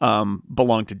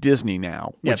belong to Disney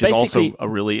now, which is also a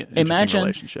really interesting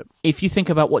relationship. If you think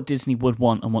about what Disney would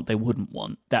want and what they wouldn't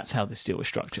want, that's how this deal was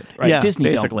structured. Right? Yeah,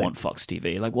 Disney basically. don't want Fox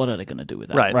TV. Like, what are they going to do with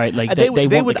that? Right. Like they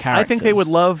want would, the characters.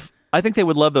 I think they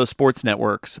would love those sports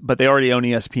networks, but they already own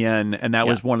ESPN, and that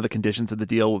was one of the conditions of the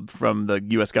deal from the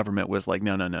U.S. government was like,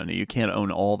 no, you can't own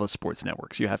all the sports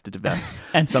networks. You have to divest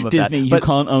and some of Disney, that. you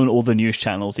can't own all the news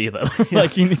channels either.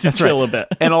 Like, you need to chill a bit.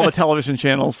 And all the television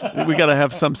channels. We got to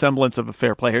have some semblance of a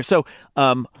fair play here. So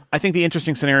I think the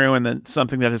interesting scenario, and then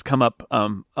something that has come up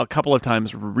a couple of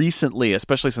times recently,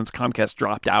 especially since Comcast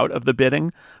dropped out of the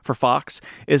bidding for Fox,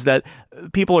 is that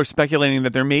people are speculating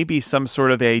that there may be some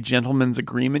sort of a gentleman's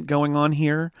agreement going on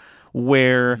here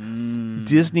where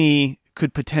Disney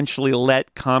could potentially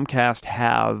let Comcast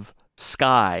have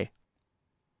Sky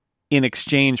in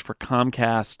exchange for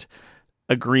Comcast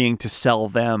agreeing to sell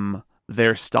them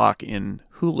their stock in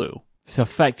Hulu. It's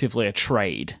effectively a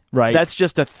trade, right? That's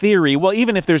just a theory. Well,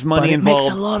 even if there's money involved... It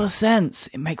makes a lot of sense.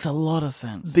 It makes a lot of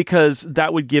sense. Because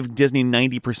that would give Disney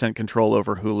 90% control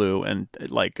over Hulu, and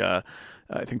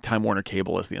I think Time Warner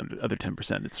Cable is the other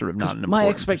 10%. It's sort of not an important my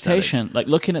expectation, percentage. like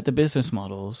looking at the business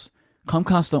models,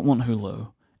 Comcast don't want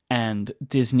Hulu, and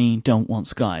Disney don't want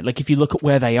Sky. Like, if you look at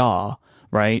where they are,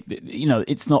 right,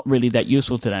 it's not really that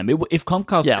useful to them. If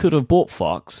Comcast could have bought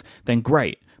Fox, then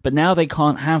great. But now they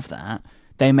can't have that.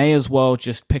 They may as well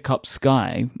just pick up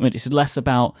Sky. It's less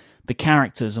about the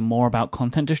characters and more about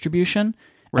content distribution.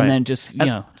 Right. And then just,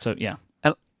 so yeah.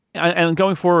 And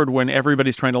going forward, when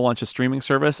everybody's trying to launch a streaming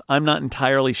service, I'm not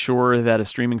entirely sure that a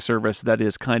streaming service that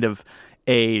is kind of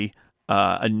a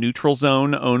neutral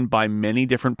zone owned by many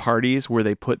different parties where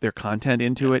they put their content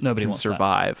into it Nobody can wants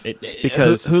survive.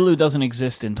 Because Hulu doesn't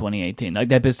exist in 2018. Like,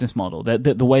 their business model,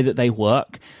 the way that they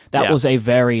work, that was a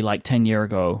very 10-year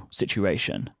ago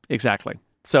situation. Exactly.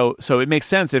 So it makes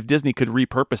sense if Disney could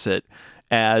repurpose it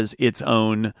as its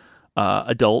own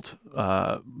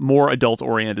more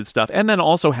adult-oriented stuff, and then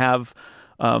also have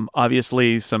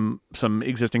obviously some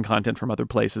existing content from other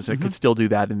places. It could still do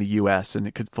that in the U.S. and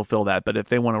it could fulfill that. But if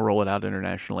they want to roll it out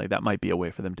internationally, that might be a way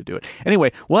for them to do it.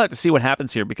 Anyway, we'll have to see what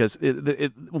happens here because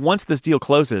once this deal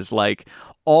closes,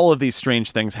 all of these strange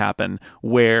things happen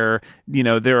where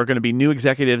there are going to be new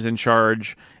executives in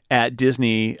charge at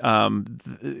Disney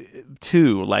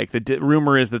too. Like the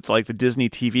rumor is that the Disney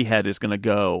TV head is going to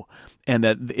go, and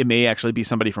that it may actually be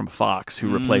somebody from Fox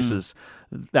who replaces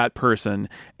that person.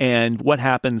 And what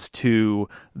happens to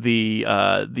the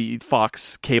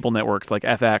Fox cable networks like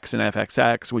FX and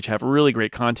FXX, which have really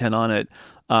great content on it?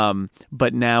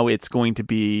 But now it's going to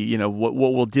be, what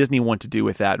will Disney want to do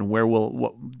with that, and where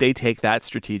will they take that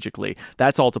strategically?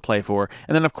 That's all to play for.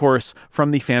 And then, of course, from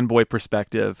the fanboy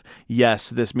perspective, yes,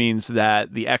 this means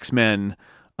that the X-Men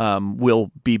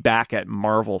will be back at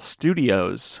Marvel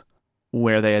Studios,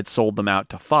 where they had sold them out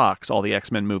to Fox. All the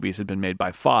X-Men movies had been made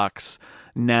by Fox.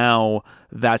 Now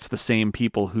that's the same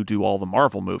people who do all the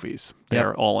Marvel movies.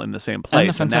 They're all in the same place. And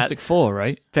the Fantastic Four,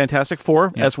 right? Fantastic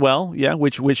Four as well, yeah,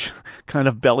 which kind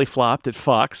of belly flopped at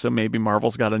Fox, so maybe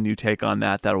Marvel's got a new take on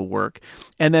that that'll work.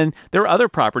 And then there are other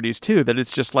properties too that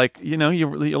it's just you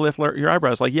lift your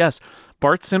eyebrows. Like, yes,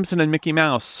 Bart Simpson and Mickey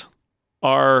Mouse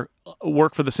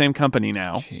work for the same company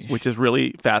now. Sheesh. Which is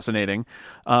really fascinating.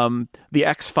 The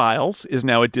X-Files is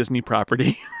now a Disney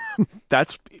property.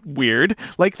 That's weird.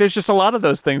 There's just a lot of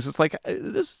those things. It's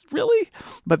this really?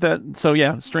 But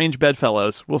strange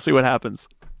bedfellows. We'll see what happens.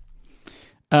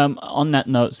 On that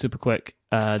note, super quick,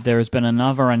 there has been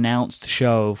another announced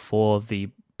show for the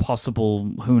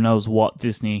possible who knows what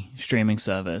Disney streaming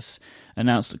service.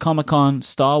 Announced at Comic-Con,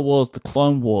 Star Wars The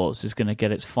Clone Wars is going to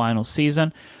get its final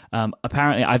season.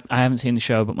 Apparently, I haven't seen the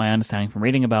show, but my understanding from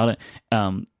reading about it,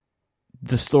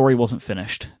 the story wasn't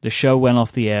finished. The show went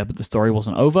off the air, but the story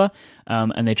wasn't over.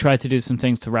 And they tried to do some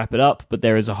things to wrap it up, but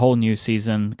there is a whole new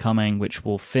season coming which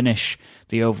will finish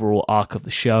the overall arc of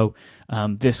the show.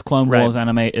 This Clone Wars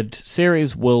animated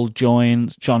series will join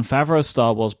Jon Favreau's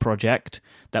Star Wars project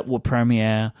that will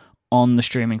premiere on the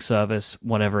streaming service,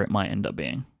 whatever it might end up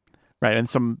being. Right,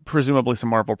 and presumably some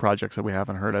Marvel projects that we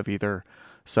haven't heard of either.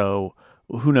 So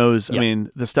who knows? Yep. I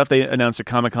mean, the stuff they announced at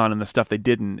Comic-Con and the stuff they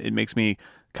didn't, it makes me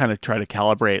kind of try to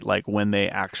calibrate like when they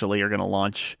actually are going to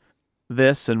launch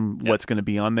this and what's going to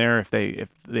be on there if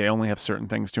they only have certain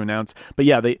things to announce. But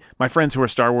yeah, my friends who are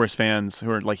Star Wars fans,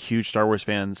 who are like huge Star Wars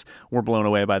fans, were blown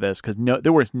away by this because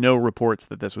there were no reports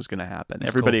that this was going to happen. That's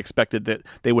Everybody expected that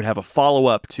they would have a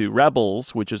follow-up to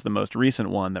Rebels, which is the most recent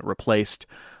one that replaced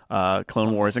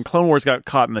Clone Wars. And Clone Wars got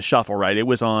caught in the shuffle, right? It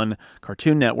was on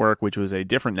Cartoon Network, which was a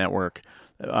different network,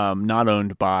 not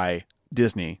owned by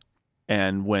Disney.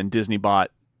 And when Disney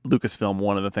bought Lucasfilm,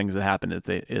 one of the things that happened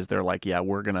is they're like, yeah,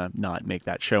 we're going to not make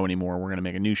that show anymore. We're going to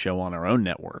make a new show on our own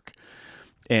network.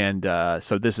 And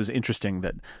so this is interesting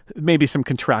that maybe some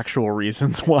contractual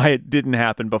reasons why it didn't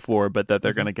happen before, but that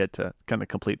they're going to get to kind of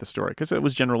complete the story because it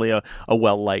was generally a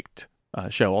well-liked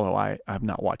show, although I have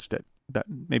not watched it. But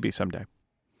maybe someday.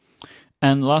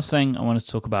 And the last thing I wanted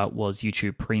to talk about was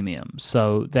YouTube Premium.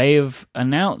 So they've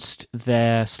announced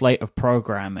their slate of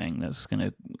programming that's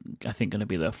going to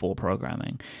be their fall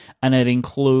programming. And it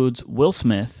includes Will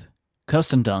Smith,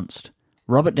 Kirsten Dunst,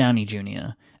 Robert Downey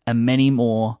Jr., and many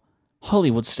more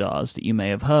Hollywood stars that you may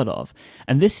have heard of.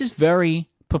 And this is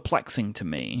very perplexing to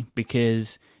me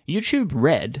because YouTube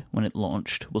Red, when it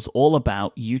launched, was all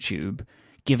about YouTube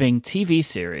giving TV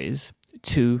series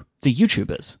to the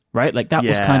YouTubers, right? Like that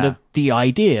was kind of the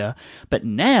idea. But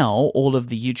now all of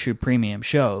the YouTube Premium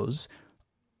shows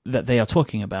that they are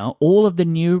talking about, all of the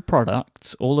new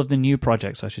products, all of the new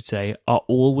projects, I should say, are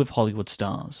all with Hollywood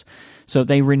stars. So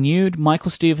they renewed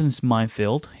Michael Stevens'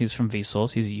 Minefield, he's from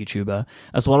Vsauce, he's a YouTuber,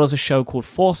 as well as a show called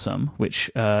Foursome,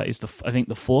 which is I think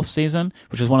the fourth season,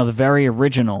 which is one of the very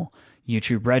original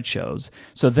YouTube Red shows.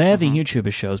 So they're the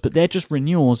YouTuber shows, but they're just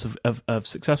renewals of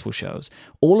successful shows.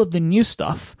 All of the new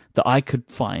stuff that I could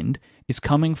find is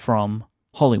coming from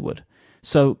Hollywood.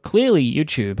 So clearly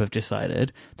YouTube have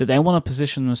decided that they want to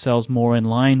position themselves more in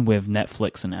line with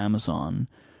Netflix and Amazon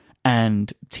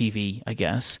and TV, I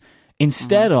guess,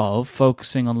 instead of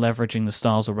focusing on leveraging the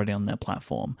stars already on their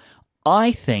platform.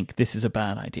 I think this is a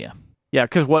bad idea. Yeah,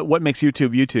 because what makes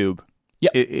YouTube?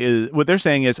 Yep. Is what they're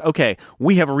saying is, okay,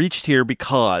 we have reached here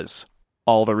because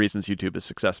all the reasons YouTube is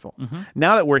successful.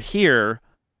 Now that we're here,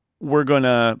 we're going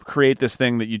to create this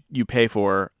thing that you pay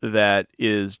for that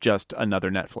is just another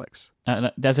Netflix.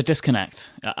 There's a disconnect.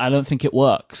 I don't think it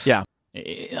works. Yeah.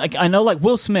 Like I know, like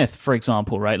Will Smith, for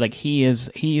example, right? Like he's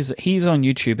on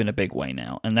YouTube in a big way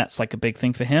now, and that's like a big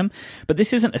thing for him. But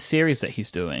this isn't a series that he's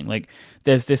doing. Like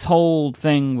there's this whole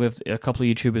thing with a couple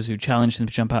of YouTubers who challenged him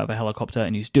to jump out of a helicopter,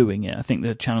 and he's doing it. I think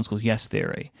the channel's called Yes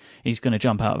Theory. He's going to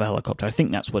jump out of a helicopter. I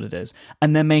think that's what it is.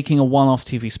 And they're making a one-off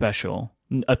TV special,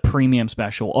 a premium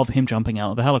special of him jumping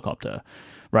out of a helicopter.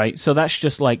 Right? So that's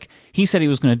just like he said he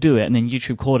was going to do it, and then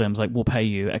YouTube called him, was like, "We'll pay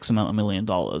you X amount of $1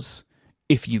 million."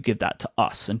 If you give that to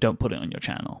us and don't put it on your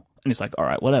channel. And it's like, all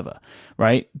right, whatever,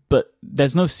 right? But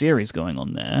there's no series going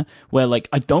on there where, like,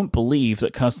 I don't believe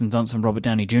that Kirsten Dunst and Robert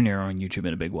Downey Jr. are on YouTube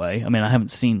in a big way. I mean, I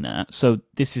haven't seen that. So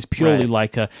this is purely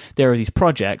like there are these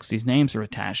projects, these names are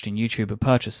attached, and YouTube have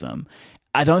purchased them.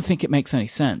 I don't think it makes any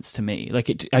sense to me.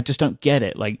 Like, I just don't get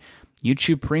it. Like,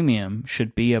 YouTube Premium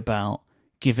should be about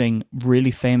giving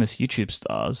really famous YouTube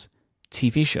stars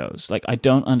TV shows. Like, I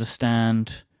don't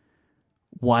understand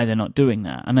why they're not doing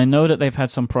that. And I know that they've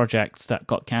had some projects that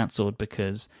got cancelled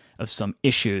because of some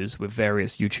issues with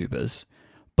various YouTubers,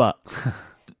 but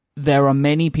there are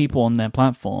many people on their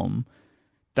platform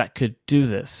that could do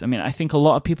this. I mean, I think a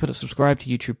lot of people that subscribe to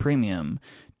YouTube Premium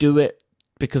do it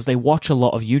because they watch a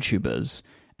lot of YouTubers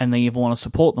and they either want to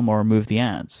support them or remove the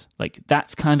ads. Like,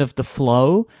 that's kind of the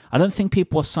flow. I don't think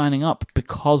people are signing up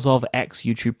because of X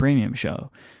YouTube Premium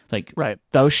show. Like,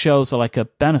 those shows are like a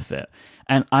benefit.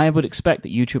 And I would expect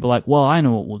that YouTube are like, well, I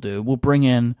know what we'll do. We'll bring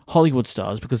in Hollywood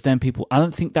stars because then I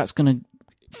don't think that's going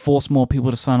to force more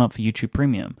people to sign up for YouTube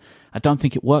Premium. I don't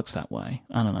think it works that way.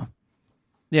 I don't know.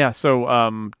 Yeah,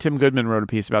 so Tim Goodman wrote a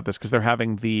piece about this because they're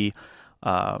having the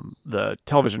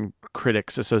Television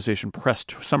Critics Association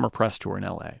summer press tour in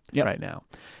LA right now.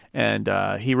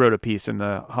 And he wrote a piece in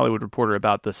the Hollywood Reporter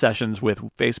about the sessions with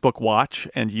Facebook Watch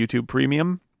and YouTube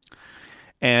Premium.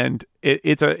 And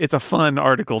it's a fun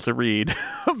article to read.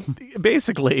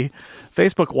 Basically,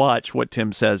 Facebook Watch, what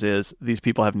Tim says is these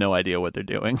people have no idea what they're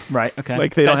doing. Right, okay.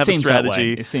 Like they don't have a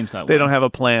strategy. It seems that way. They don't have a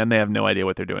plan. They have no idea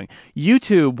what they're doing.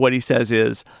 YouTube, what he says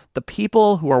is the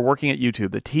people who are working at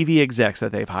YouTube, the TV execs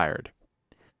that they've hired,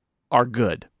 are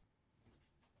good.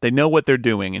 They know what they're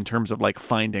doing in terms of like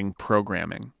finding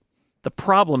programming. The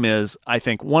problem is, I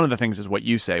think one of the things is what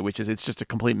you say, which is it's just a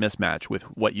complete mismatch with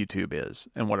what YouTube is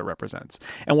and what it represents.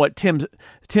 And what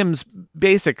Tim's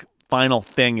basic final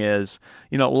thing is,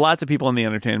 lots of people in the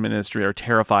entertainment industry are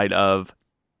terrified of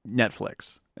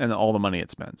Netflix and all the money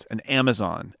it spends, and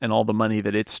Amazon and all the money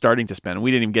that it's starting to spend. And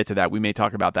we didn't even get to that. We may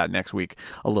talk about that next week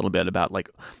a little bit about like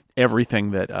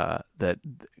everything that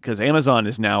because Amazon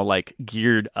is now like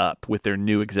geared up with their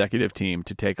new executive team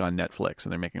to take on Netflix,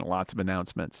 and they're making lots of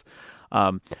announcements.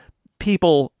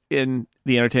 People in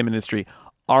the entertainment industry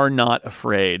are not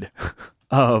afraid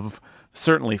of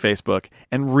certainly Facebook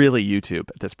and really YouTube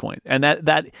at this point. And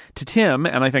that to Tim,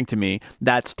 and I think to me,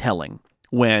 that's telling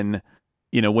when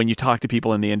you talk to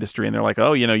people in the industry and they're like,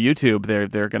 oh, YouTube,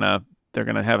 they're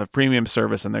gonna have a premium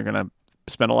service and they're gonna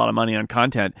spend a lot of money on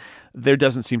content. There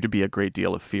doesn't seem to be a great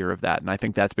deal of fear of that. And I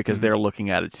think that's because they're looking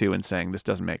at it too and saying, this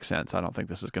doesn't make sense. I don't think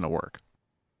this is going to work.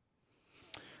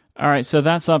 All right, so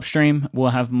that's Upstream.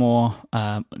 We'll have more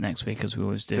next week, as we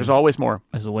always do. There's always more.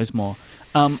 There's always more.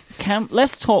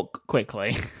 Let's talk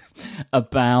quickly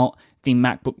about the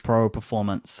MacBook Pro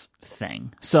performance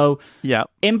thing. So,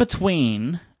 in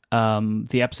between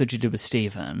the episode you did with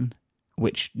Stephen,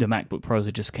 which the MacBook Pros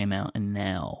had just came out, and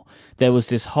now there was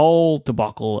this whole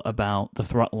debacle about the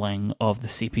throttling of the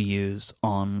CPUs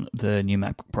on the new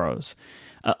MacBook Pros.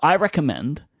 I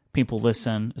recommend people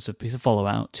listen as a piece of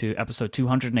follow-out to episode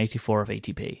 284 of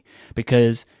ATP,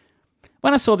 because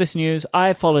when I saw this news,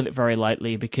 I followed it very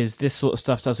lightly because this sort of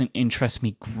stuff doesn't interest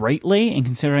me greatly, and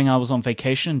considering I was on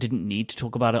vacation and didn't need to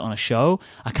talk about it on a show,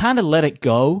 I kind of let it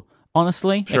go,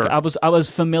 honestly. Sure. Like, I was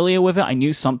familiar with it. I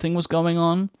knew something was going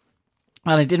on,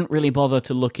 and I didn't really bother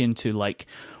to look into, like,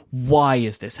 why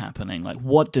is this happening? Like,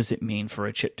 what does it mean for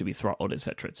a chip to be throttled,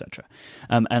 etc., etc.?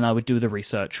 And I would do the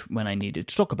research when I needed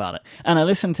to talk about it. And I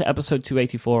listened to episode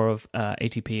 284 of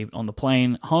ATP on the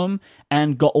plane home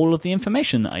and got all of the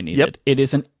information that I needed. Yep. It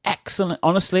is an excellent,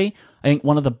 honestly, I think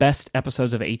one of the best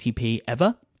episodes of ATP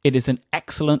ever. It is an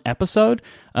excellent episode.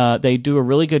 They do a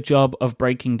really good job of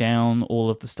breaking down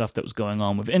all of the stuff that was going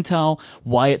on with Intel,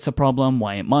 why it's a problem,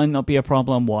 why it might not be a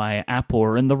problem, why Apple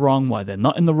are in the wrong, why they're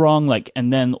not in the wrong,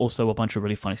 and then also a bunch of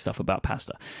really funny stuff about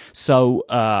pasta. So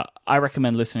I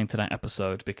recommend listening to that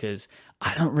episode because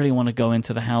I don't really want to go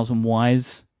into the hows and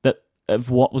whys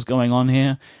of what was going on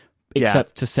here,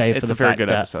 except to say for the fact that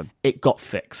episode. It got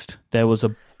fixed. There was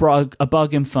a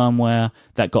bug in firmware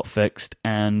that got fixed,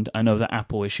 and I know that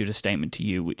Apple issued a statement to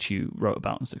you, which you wrote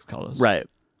about in 6 Colors. Right.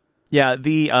 Yeah,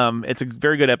 it's a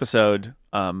very good episode.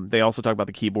 They also talk about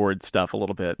the keyboard stuff a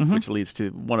little bit, which leads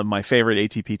to one of my favorite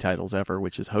ATP titles ever,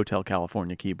 which is Hotel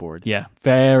California Keyboard. Yeah,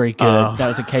 very good. That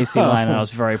was a Casey line, and I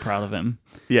was very proud of him.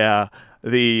 Yeah.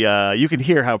 You can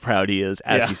hear how proud he is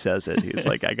as he says it. He's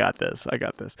like, I got this.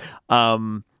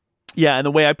 Yeah, and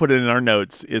the way I put it in our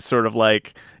notes is sort of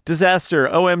like, disaster,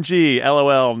 OMG,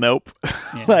 LOL, nope.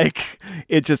 Yeah. Like,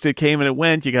 it came and it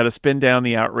went. You got to spin down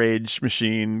the outrage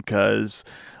machine because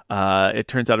it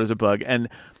turns out it was a bug. And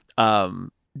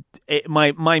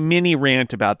my mini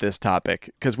rant about this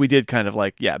topic, because we did kind of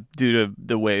like, due to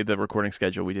the way the recording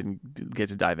schedule, we didn't get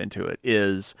to dive into it,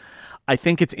 is I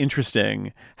think it's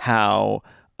interesting how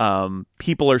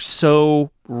people are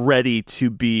so ready to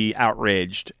be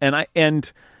outraged.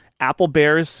 And Apple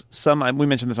bears some, we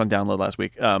mentioned this on Download last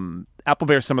week, Apple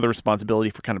bears some of the responsibility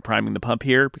for kind of priming the pump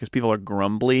here because people are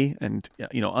grumbly and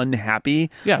unhappy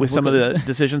with some of the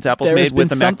decisions Apple's made with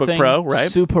the MacBook Pro,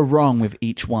 right? Super wrong with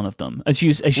each one of them. As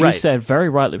you said very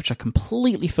rightly, which I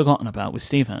completely forgotten about with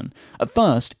Stephen. At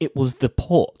first, it was the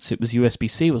ports. It was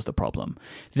USB-C was the problem.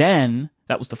 Then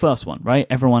that was the first one, right?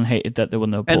 Everyone hated that there were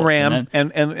no ports. And RAM,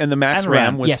 and the Max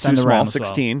RAM was too small,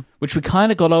 16. Well, which we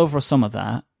kind of got over some of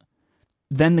that.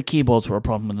 Then the keyboards were a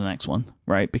problem with the next one,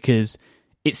 right? Because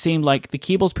it seemed like the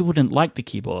keyboards, people didn't like the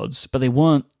keyboards, but they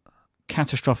weren't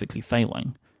catastrophically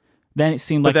failing. Then it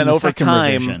seemed like in the second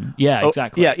revision. Yeah,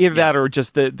 exactly. Yeah, either that or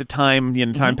just the time,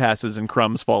 time passes and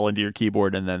crumbs fall into your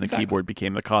keyboard, and then the keyboard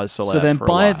became the cause célèbre. So then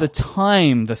by the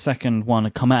time the second one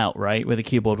had come out, right, where the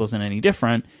keyboard wasn't any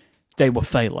different, they were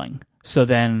failing. So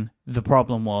then the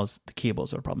problem was the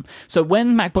keyboards were a problem. So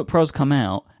when MacBook Pros come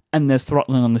out and there's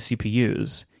throttling on the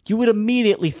CPUs, you would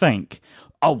immediately think,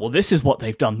 oh, well, this is what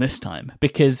they've done this time,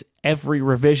 because every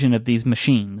revision of these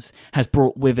machines has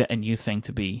brought with it a new thing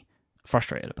to be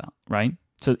frustrated about, right?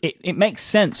 So it makes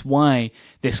sense why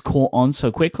this caught on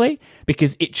so quickly,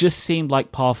 because it just seemed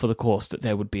like par for the course that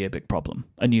there would be a big problem,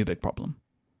 a new big problem.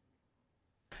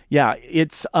 Yeah,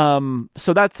 it's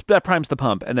so that primes the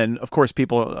pump, and then of course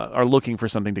people are looking for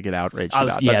something to get outraged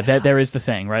about. Yeah, there is the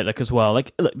thing, right? Like as well,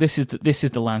 like look, this is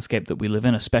the landscape that we live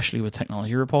in, especially with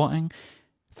technology reporting.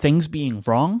 Things being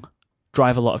wrong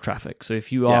drive a lot of traffic. So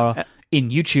if you are in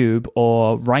YouTube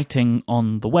or writing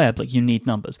on the web, like you need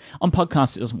numbers. On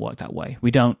podcasts, it doesn't work that way.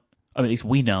 We don't, or at least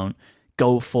we don't,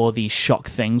 go for these shock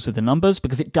things with the numbers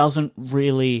because it doesn't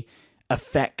really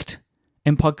affect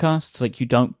in podcasts. Like you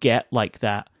don't get like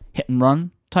that hit and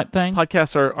run type thing.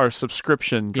 Podcasts are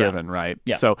subscription driven, right?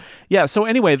 Yeah. So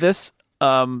anyway, this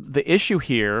the issue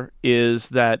here is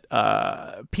that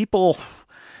people,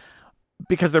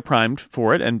 because they're primed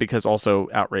for it and because also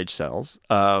outrage sells,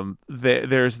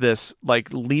 there's this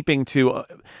like leaping to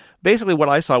basically what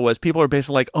I saw was people are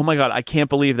basically like, oh my God, I can't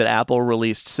believe that Apple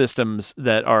released systems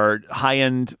that are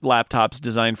high-end laptops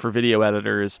designed for video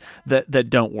editors that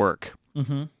don't work.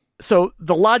 Mm-hmm. So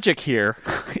the logic here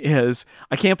is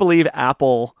I can't believe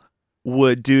Apple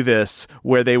would do this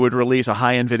where they would release a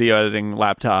high-end video editing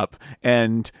laptop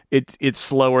and it's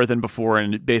slower than before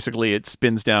and basically it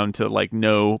spins down to like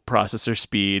no processor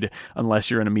speed unless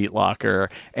you're in a meat locker,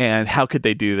 and how could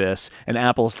they do this? And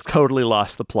Apple's totally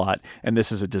lost the plot and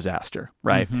this is a disaster,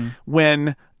 right? Mm-hmm.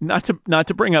 When not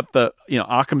to bring up the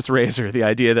Occam's razor, the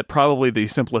idea that probably the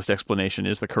simplest explanation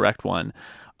is the correct one.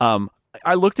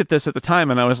 I looked at this at the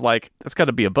time and I was like, that's got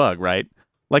to be a bug, right?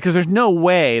 Like, because there's no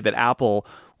way that Apple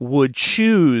would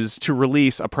choose to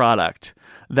release a product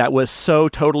that was so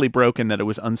totally broken that it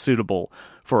was unsuitable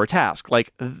for a task.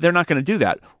 Like, they're not going to do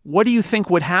that. What do you think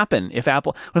would happen if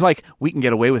Apple was like, we can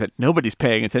get away with it. Nobody's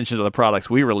paying attention to the products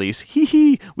we release.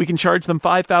 We can charge them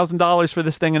 $5,000 for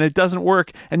this thing and it doesn't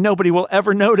work and nobody will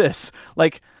ever notice.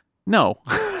 Like, no,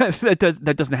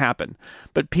 that doesn't happen.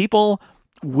 But people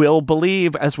will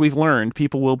believe, as we've learned,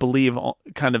 people will believe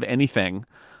kind of anything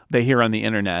they hear on the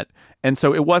internet. And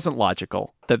so it wasn't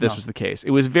logical that this was the case.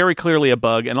 It was very clearly a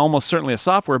bug and almost certainly a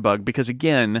software bug because,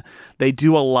 again, they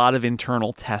do a lot of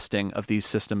internal testing of these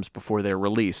systems before they're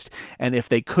released. And if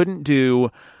they couldn't do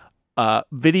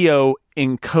video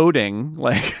encoding,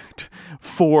 like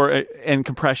and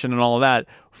compression and all of that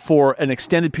for an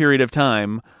extended period of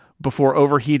time before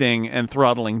overheating and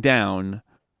throttling down,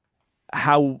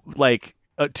 how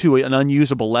to an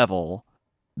unusable level,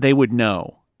 they would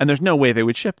know. And there's no way they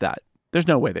would ship that. There's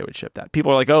no way they would ship that.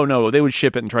 People are like, oh, no, they would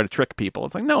ship it and try to trick people.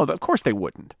 It's like, no, of course they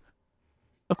wouldn't.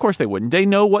 Of course they wouldn't. They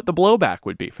know what the blowback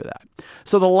would be for that.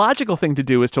 So the logical thing to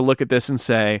do is to look at this and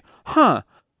say,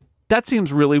 that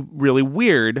seems really, really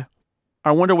weird.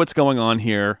 I wonder what's going on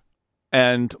here.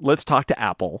 And let's talk to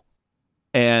Apple.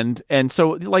 And so,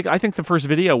 like, I think the first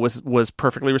video was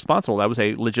perfectly responsible. That was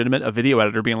a video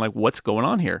editor being like, what's going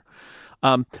on here?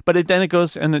 But then it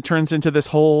goes and it turns into this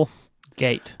whole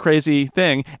gate crazy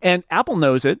thing. And Apple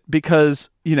knows it because,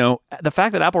 the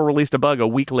fact that Apple released a bug a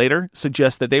week later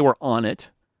suggests that they were on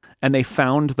it and they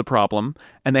found the problem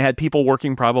and they had people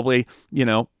working probably,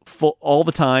 full all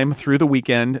the time through the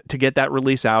weekend to get that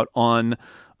release out on,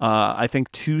 I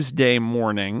think, Tuesday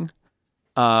morning.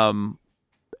 They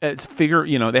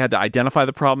had to identify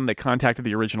the problem. They contacted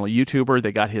the original YouTuber.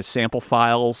 They got his sample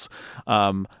files.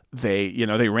 They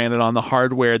ran it on the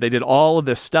hardware. They did all of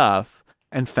this stuff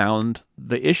and found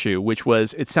the issue, which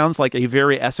was, it sounds like a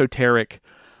very esoteric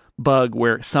bug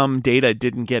where some data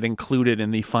didn't get included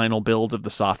in the final build of the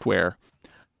software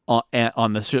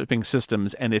on the shipping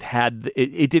systems, and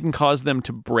it didn't cause them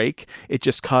to break. It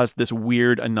just caused this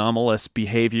weird anomalous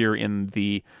behavior in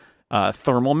the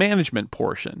thermal management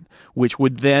portion, which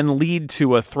would then lead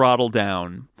to a throttle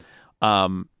down.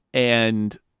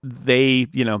 And they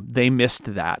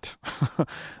missed that.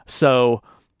 So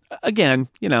again,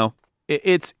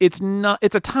 it's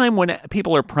a time when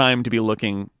people are primed to be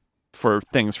looking for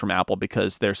things from Apple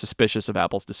because they're suspicious of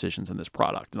Apple's decisions in this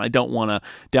product. And I don't want to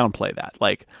downplay that.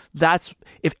 Like,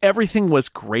 if everything was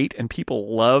great and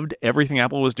people loved everything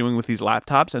Apple was doing with these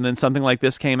laptops, and then something like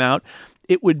this came out,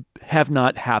 it would have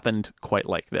not happened quite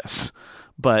like this.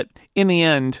 But in the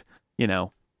end,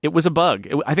 it was a bug.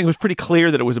 I think it was pretty clear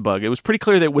that it was a bug. It was pretty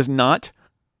clear that it was not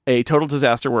a total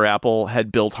disaster where Apple had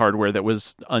built hardware that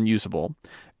was unusable.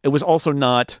 It was also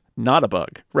not a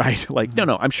bug, right? Like,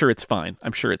 no, I'm sure it's fine.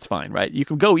 I'm sure it's fine, right? You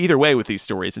can go either way with these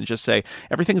stories and just say,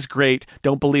 everything's great,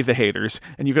 don't believe the haters.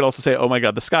 And you could also say, oh my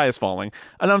God, the sky is falling.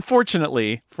 And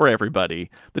unfortunately for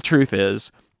everybody, the truth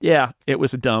is, yeah, it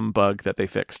was a dumb bug that they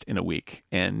fixed in a week.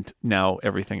 And now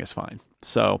everything is fine.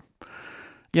 So,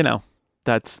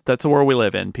 That's the world we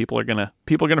live in. People are gonna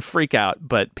freak out,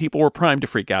 but people were primed to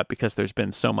freak out because there's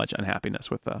been so much unhappiness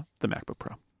with the MacBook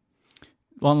Pro.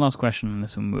 One last question, and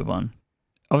this will move on.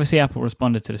 Obviously, Apple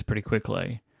responded to this pretty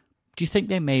quickly. Do you think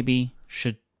they maybe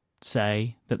should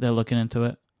say that they're looking into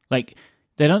it? Like,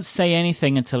 they don't say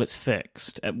anything until it's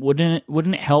fixed. Wouldn't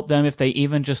it help them if they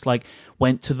even just like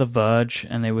went to The Verge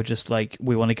and they were just like,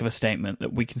 we want to give a statement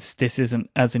that this isn't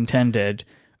as intended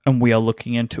and we are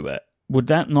looking into it? Would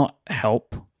that not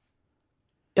help?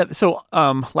 Yeah, so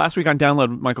last week on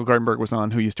Download, Michael Gartenberg was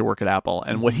on, who used to work at Apple,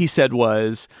 and what he said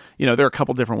was, there are a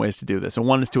couple different ways to do this. And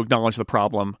one is to acknowledge the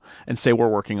problem and say we're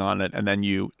working on it, and then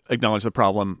you acknowledge the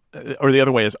problem, or the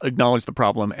other way is acknowledge the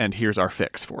problem and here's our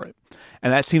fix for it.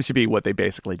 And that seems to be what they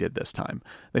basically did this time.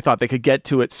 They thought they could get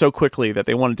to it so quickly that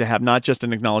they wanted to have not just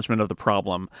an acknowledgement of the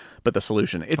problem, but the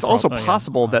solution. It's also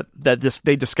possible that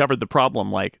they discovered the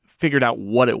problem, like figured out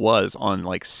what it was on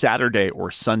like Saturday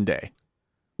or Sunday,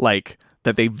 like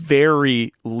that they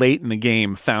very late in the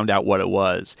game found out what it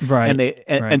was. Right.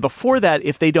 And before that,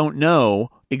 if they don't know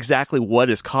exactly what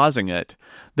is causing it,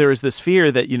 there is this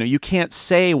fear that, you can't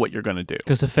say what you're going to do.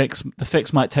 Because the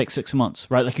fix might take 6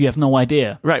 months, right? Like you have no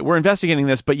idea. Right. We're investigating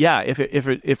this, but yeah, if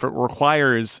it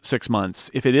requires 6 months,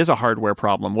 if it is a hardware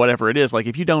problem, whatever it is, like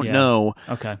if you don't know,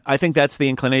 okay. I think that's the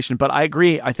inclination. But I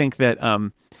agree. I think that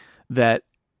that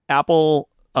Apple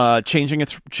changing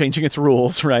its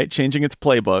rules, right? Changing its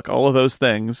playbook, all of those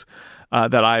things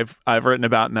that I've written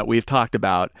about and that we've talked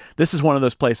about. This is one of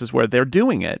those places where they're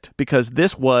doing it because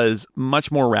this was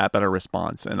much more rapid a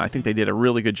response, and I think they did a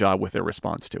really good job with their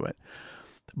response to it.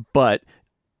 But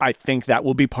I think that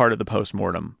will be part of the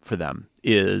postmortem for them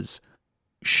is,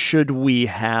 should we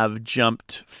have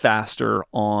jumped faster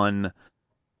on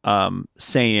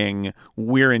saying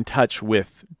we're in touch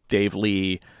with Dave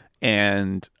Lee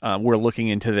and we're looking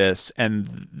into this,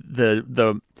 and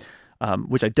the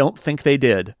which I don't think they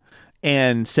did,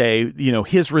 and say,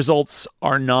 his results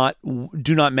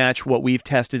do not match what we've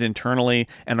tested internally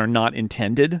and are not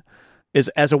intended, is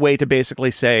as a way to basically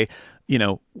say,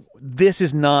 this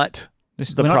is not the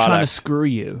we're product. Not trying to screw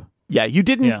you. Yeah, you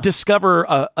didn't discover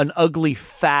an ugly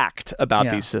fact about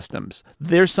these systems.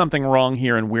 There's something wrong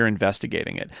here, and we're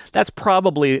investigating it. That's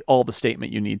probably all the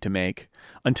statement you need to make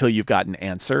until you've got an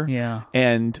answer. Yeah.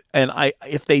 And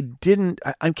if they didn't,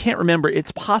 I can't remember.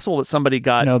 It's possible that somebody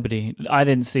got nobody. I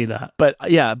didn't see that. But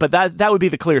yeah, but that would be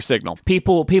the clear signal.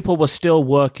 People were still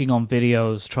working on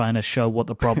videos trying to show what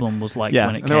the problem was like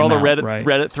when it came out. There are all the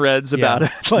Reddit threads about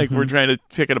it. Like we're trying to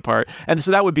pick it apart. And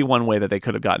so that would be one way that they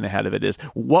could have gotten ahead of it, is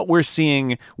what we're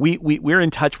seeing. We're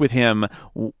in touch with him.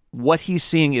 What he's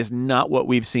seeing is not what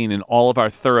we've seen in all of our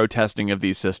thorough testing of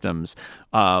these systems.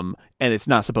 And it's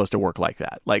not supposed to work like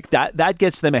that. Like that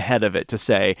gets them ahead of it to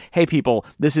say, hey, people,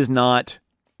 this is not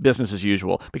business as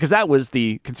usual. Because that was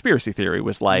the conspiracy theory,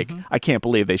 was like, I can't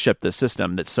believe they shipped this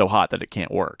system that's so hot that it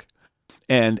can't work.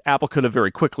 And Apple could have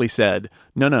very quickly said,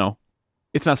 no,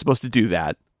 it's not supposed to do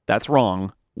that. That's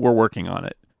wrong. We're working on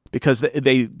it. Because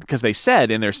they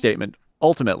said in their statement,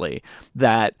 ultimately,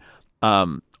 that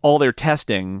all their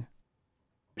testing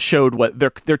showed what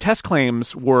their test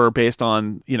claims were based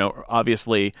on,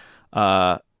 obviously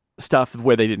stuff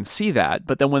where they didn't see that.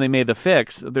 But then when they made the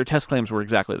fix, their test claims were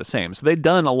exactly the same. So they'd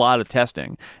done a lot of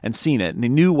testing and seen it, and they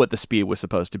knew what the speed was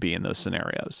supposed to be in those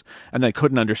scenarios, and they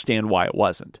couldn't understand why it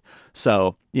wasn't.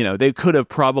 So, they could have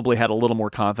probably had a little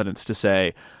more confidence to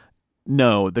say,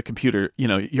 no, the computer,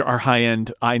 our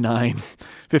high-end i9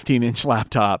 15-inch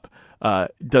laptop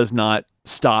does not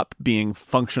stop being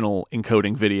functional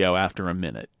encoding video after a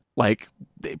minute. Like,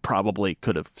 they probably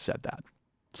could have said that.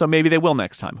 So maybe they will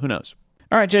next time. Who knows?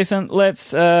 All right, Jason,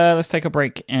 let's take a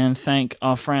break and thank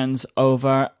our friends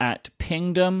over at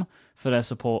Pingdom for their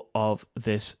support of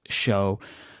this show.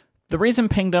 The reason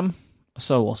Pingdom are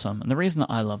so awesome, and the reason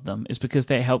that I love them, is because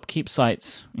they help keep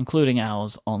sites, including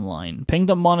ours, online.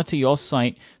 Pingdom monitor your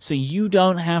site so you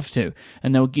don't have to,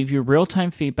 and they'll give you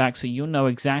real-time feedback so you'll know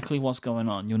exactly what's going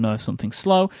on. You'll know if something's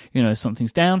slow, you'll know if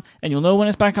something's down, and you'll know when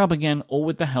it's back up again, all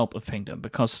with the help of Pingdom,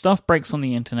 because stuff breaks on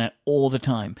the internet all the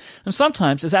time. And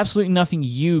sometimes there's absolutely nothing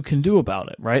you can do about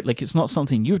it, right? Like, it's not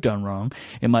something you've done wrong.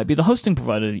 It might be the hosting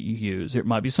provider that you use. It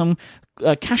might be some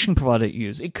caching provider that you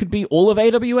use. It could be all of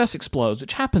AWS explodes,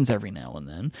 which happens every now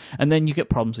and then you get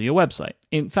problems with your website.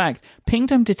 In fact,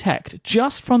 Pingdom detect,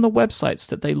 just from the websites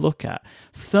that they look at,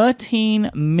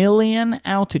 13 million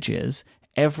outages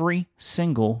every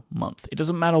single month. It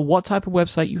doesn't matter what type of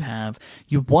website you have,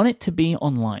 you want it to be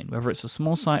online, whether it's a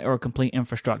small site or a complete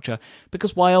infrastructure,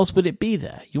 because why else would it be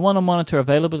there? You want to monitor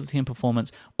availability and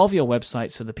performance of your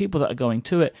website so the people that are going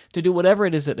to it to do whatever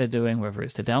it is that they're doing, whether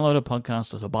it's to download a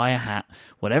podcast or to buy a hat,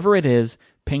 whatever it is,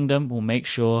 Pingdom will make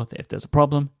sure that if there's a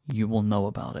problem, you will know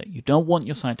about it. You don't want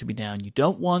your site to be down. You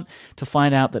don't want to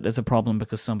find out that there's a problem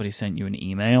because somebody sent you an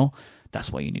email.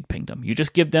 That's why you need Pingdom. You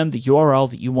just give them the URL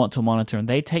that you want to monitor, and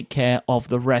they take care of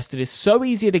the rest. It is so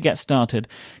easy to get started.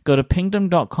 Go to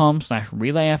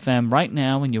pingdom.com/relayfm right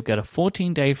now, and you'll get a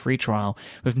 14-day free trial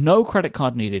with no credit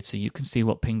card needed, so you can see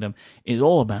what Pingdom is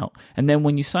all about. And then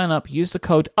when you sign up, use the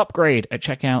code UPGRADE at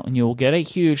checkout, and you'll get a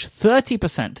huge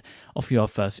 30% off your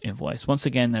first invoice. Once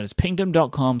again, that is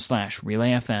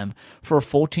pingdom.com/relayfm for a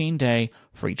 14-day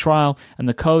free trial, and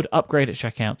the code UPGRADE at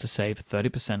checkout to save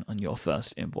 30% on your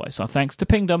first invoice. So thanks to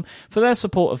Pingdom for their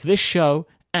support of this show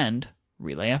and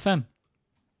Relay FM.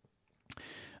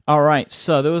 All right,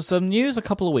 so there was some news a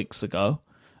couple of weeks ago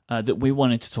that we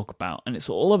wanted to talk about, and it's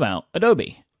all about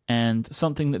Adobe and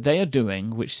something that they are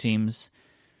doing which seems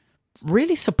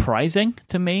really surprising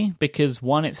to me because,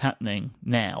 one, it's happening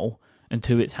now, and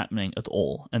two, it's happening at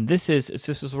all. And this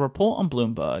is a report on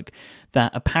Bloomberg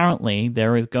that apparently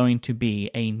there is going to be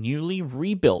a newly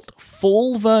rebuilt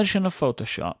full version of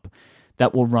Photoshop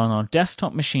that will run on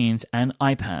desktop machines and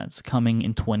iPads coming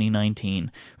in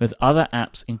 2019, with other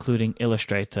apps including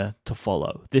Illustrator to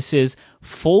follow. This is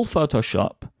full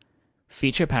Photoshop,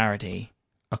 feature parity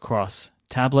across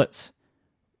tablets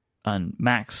and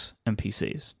Macs and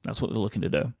PCs. That's what they're looking to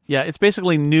do. Yeah, it's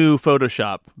basically new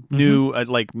Photoshop, new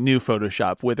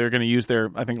Photoshop, where they're going to use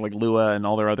their, I think, like Lua and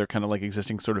all their other kind of like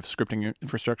existing sort of scripting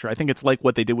infrastructure. I think it's like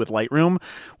what they did with Lightroom,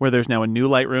 where there's now a new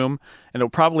Lightroom, and it'll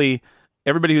probably,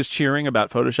 everybody who's cheering about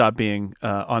Photoshop being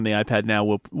on the iPad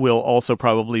now will also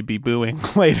probably be booing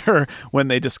later when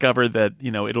they discover that, you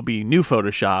know, it'll be new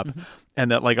Photoshop, and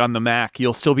that like on the Mac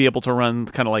you'll still be able to run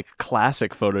kind of like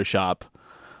classic Photoshop.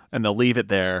 And they'll leave it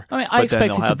there. I mean, I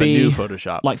expect it to be new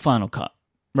Photoshop, like Final Cut,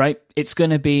 right? It's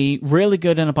going to be really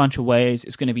good in a bunch of ways.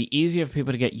 It's going to be easier for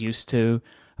people to get used to,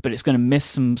 but it's going to miss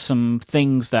some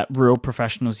things that real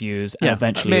professionals use, and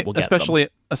eventually it will get them.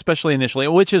 Especially initially,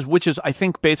 which is I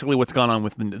think basically what's gone on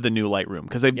with the new Lightroom,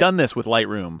 because they've done this with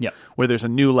Lightroom, where there's a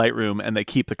new Lightroom and they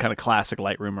keep the kind of classic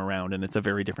Lightroom around, and it's a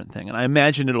very different thing. And I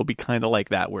imagine it'll be kind of like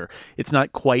that, where it's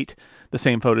not quite the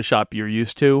same Photoshop you're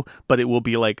used to, but it will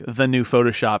be like the new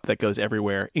Photoshop that goes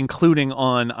everywhere, including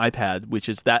on iPad, which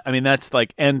is that. I mean, that's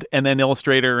like and then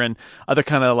Illustrator and other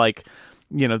kind of like,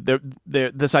 you know,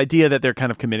 they're this idea that they're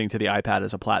kind of committing to the iPad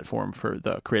as a platform for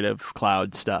the Creative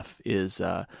Cloud stuff is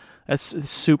that's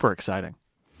super exciting.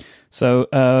 So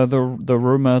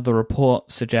the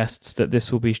report suggests that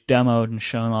this will be demoed and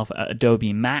shown off at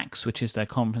Adobe Max, which is their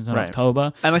conference in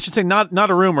October. And I should say, not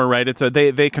a rumor, right? It's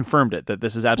they confirmed it, that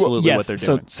this is absolutely what they're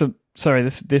doing. So sorry,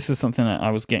 this is something that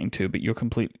I was getting to, but you're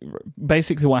completely.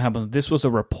 Basically, what happens? This was a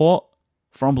report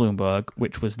from Bloomberg,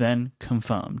 which was then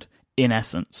confirmed. In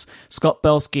essence, Scott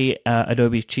Belsky,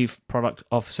 Adobe's chief product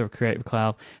officer of Creative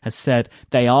Cloud, has said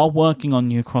they are working on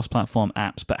new cross-platform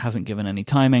apps, but hasn't given any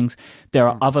timings. There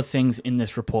are other things in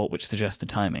this report which suggest the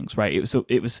timings, right?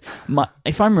 It was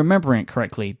if I'm remembering it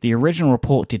correctly, the original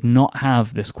report did not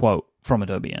have this quote from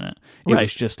Adobe in it. It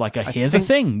was just like here's a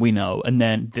thing we know, and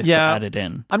then this got added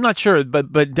in. I'm not sure,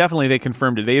 but definitely they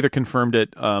confirmed it. They either confirmed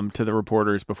it to the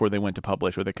reporters before they went to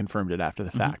publish, or they confirmed it after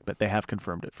the fact, but they have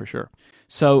confirmed it for sure.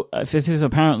 So if this is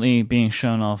apparently being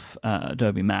shown off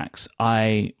Adobe Max,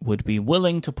 I would be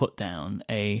willing to put down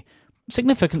a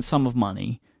significant sum of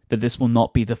money that this will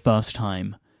not be the first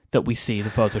time that we see the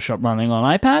Photoshop running on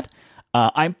iPad.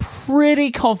 I'm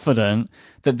pretty confident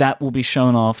that will be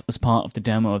shown off as part of the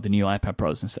demo of the new iPad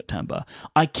Pros in September.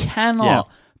 I cannot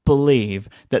believe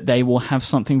that they will have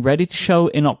something ready to show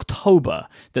in October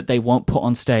that they won't put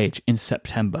on stage in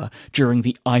September during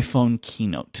the iPhone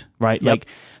keynote, right? Yep.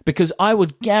 Because I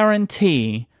would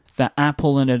guarantee that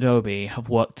Apple and Adobe have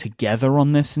worked together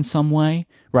on this in some way,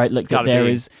 right? Like that there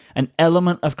is an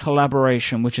element of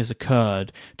collaboration which has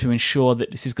occurred to ensure that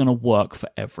this is going to work for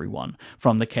everyone.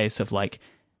 From the case of like,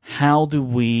 how do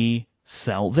we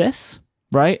sell this,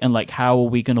 right? And like, how are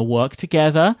we going to work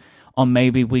together? Or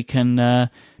maybe we can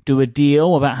do a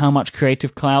deal about how much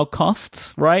Creative Cloud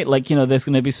costs, right? Like, you know, there's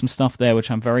going to be some stuff there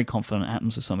which I'm very confident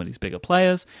happens with some of these bigger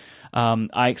players.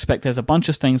 I expect there's a bunch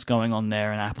of things going on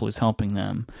there, and Apple is helping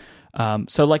them.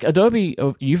 So like Adobe,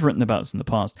 you've written about this in the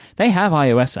past, they have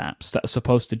iOS apps that are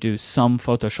supposed to do some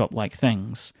Photoshop-like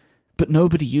things, but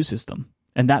nobody uses them.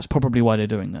 And that's probably why they're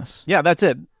doing this. Yeah, that's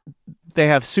it. They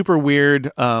have super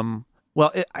weird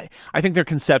Well, I think their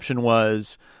conception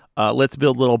was, let's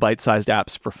build little bite-sized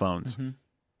apps for phones. Mm-hmm.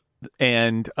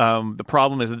 And the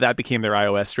problem is that became their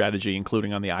iOS strategy,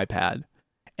 including on the iPad.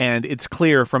 And it's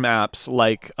clear from apps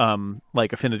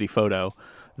like Affinity Photo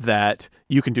that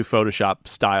you can do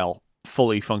Photoshop-style,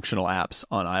 fully functional apps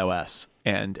on iOS,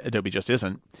 and Adobe just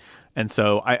isn't. And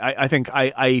so I think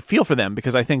I feel for them,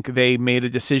 because I think they made a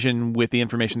decision with the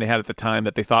information they had at the time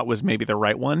that they thought was maybe the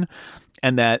right one,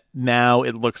 and that now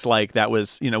it looks like that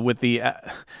was, with the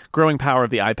growing power of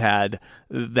the iPad,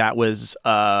 that was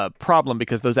a problem,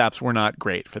 because those apps were not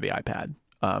great for the iPad.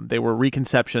 They were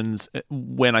reconceptions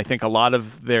when I think a lot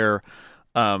of their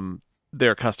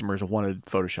customers wanted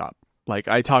Photoshop. Like,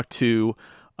 I talked to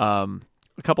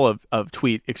a couple of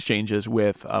tweet exchanges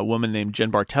with a woman named Jen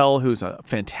Bartel, who's a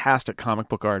fantastic comic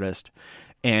book artist,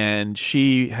 and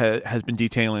she has been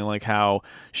detailing like how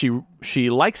she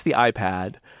likes the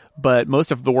iPad, but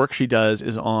most of the work she does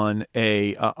is on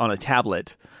a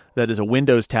tablet that is a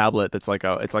Windows tablet it's like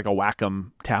a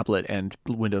Wacom tablet and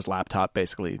Windows laptop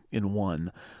basically in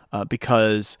one,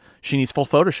 because she needs full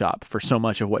Photoshop for so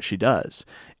much of what she does,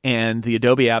 and the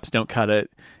Adobe apps don't cut it.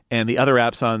 And the other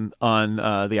apps on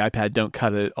the iPad don't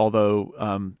cut it,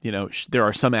 although there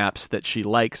are some apps that she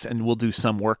likes and will do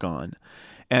some work on.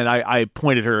 And I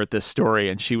pointed her at this story,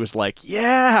 and she was like,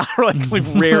 "Yeah," like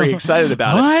very excited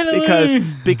about it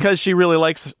because she really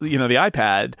likes the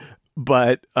iPad,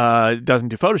 but doesn't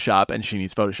do Photoshop, and she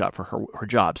needs Photoshop for her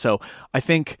job. So I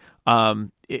think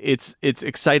it's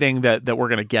exciting that we're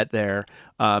going to get there,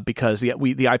 because the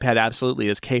iPad absolutely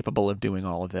is capable of doing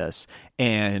all of this,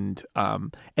 and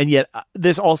yet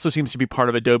this also seems to be part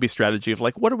of Adobe's strategy of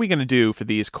like, what are we going to do for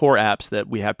these core apps that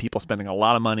we have people spending a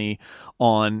lot of money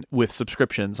on with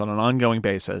subscriptions on an ongoing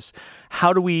basis?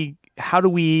 How do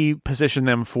we position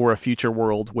them for a future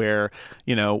world where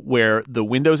the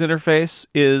Windows interface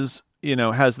is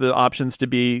has the options to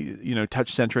be, touch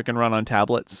centric and run on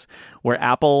tablets, where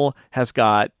Apple has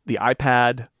got the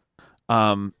iPad?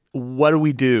 What do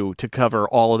we do to cover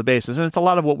all of the bases? And it's a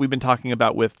lot of what we've been talking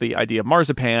about with the idea of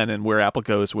Marzipan and where Apple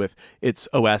goes with its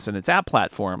OS and its app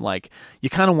platform. Like, you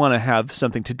kind of want to have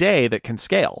something today that can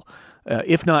scale,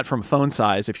 if not from phone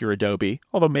size, if you're Adobe,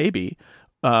 although maybe,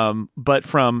 but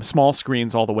from small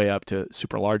screens all the way up to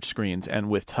super large screens, and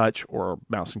with touch or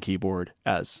mouse and keyboard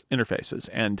as interfaces.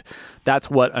 And that's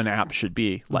what an app should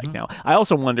be like now. I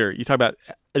also wonder, you talk about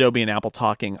Adobe and Apple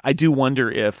talking, I do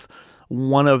wonder if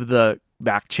one of the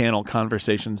back channel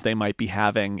conversations they might be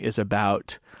having is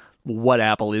about what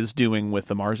Apple is doing with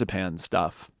the Marzipan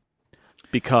stuff.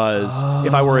 Because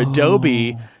if I were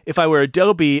Adobe,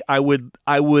 I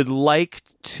would like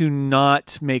to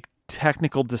not make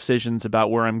technical decisions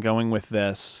about where I'm going with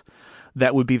this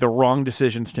that would be the wrong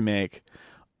decisions to make,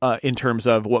 in terms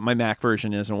of what my Mac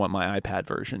version is and what my iPad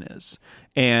version is.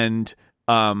 And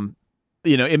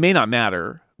it may not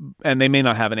matter, and they may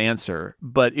not have an answer,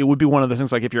 but it would be one of those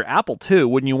things like, if you're Apple too,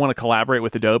 wouldn't you want to collaborate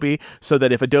with Adobe, so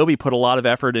that if Adobe put a lot of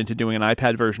effort into doing an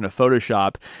iPad version of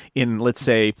Photoshop in, let's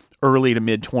say, early to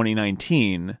mid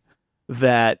 2019,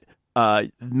 that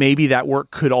maybe that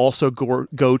work could also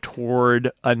go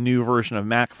toward a new version of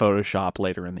Mac Photoshop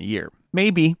later in the year.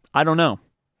 Maybe. I don't know.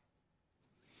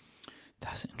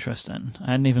 That's interesting.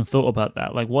 I hadn't even thought about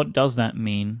that. Like, what does that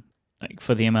mean, like,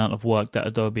 for the amount of work that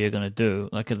Adobe are going to do?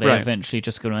 Like, are they eventually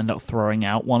just going to end up throwing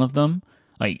out one of them?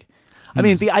 Like, I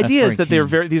mean, the idea is that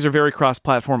these are very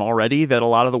cross-platform already. That a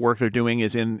lot of the work they're doing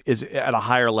is at a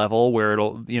higher level, where it's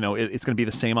going to be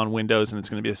the same on Windows, and it's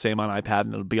going to be the same on iPad,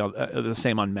 and it'll be the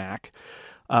same on Mac,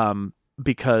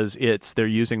 because they're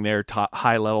using their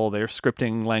high level, their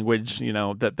scripting language,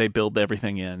 that they build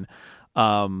everything in.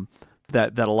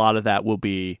 That a lot of that will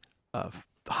be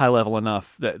high level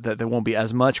enough that there won't be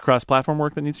as much cross-platform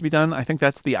work that needs to be done. I think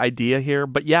that's the idea here.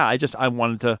 But yeah, I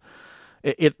wanted to.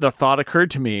 The thought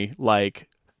occurred to me, like,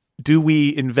 do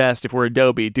we invest, if we're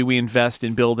Adobe, do we invest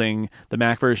in building the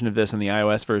Mac version of this and the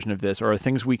iOS version of this, or are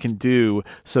things we can do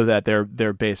so that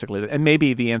they're basically, and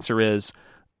maybe the answer is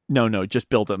no, just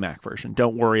build a Mac version.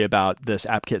 Don't worry about this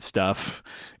AppKit stuff.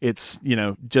 It's,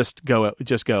 just go.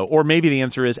 Or maybe the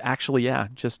answer is actually, yeah,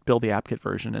 just build the AppKit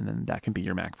version, and then that can be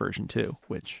your Mac version too,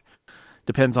 which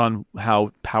depends on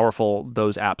how powerful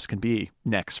those apps can be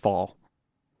next fall.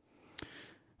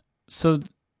 So,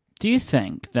 do you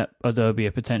think that Adobe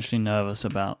are potentially nervous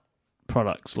about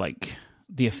products like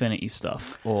the Affinity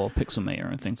stuff or Pixelmator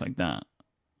and things like that?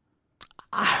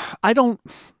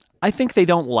 I think they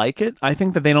don't like it. I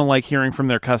think that they don't like hearing from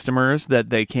their customers that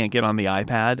they can't get on the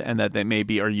iPad and that they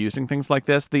maybe are using things like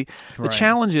this. The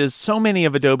challenge is, so many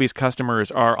of Adobe's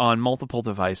customers are on multiple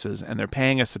devices and they're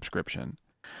paying a subscription.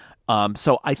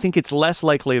 So I think it's less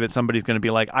likely that somebody's going to be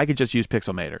like, I could just use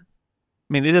Pixelmator. I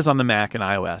mean, it is on the Mac and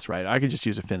iOS, right? I could just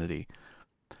use Affinity.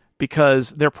 Because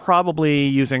they're probably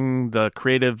using the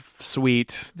Creative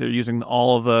Suite, they're using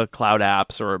all of the cloud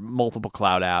apps or multiple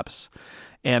cloud apps,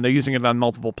 and they're using it on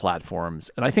multiple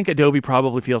platforms. And I think Adobe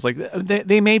probably feels like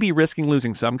they may be risking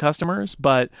losing some customers,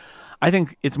 but I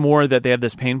think it's more that they have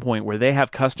this pain point where they have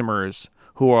customers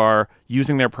who are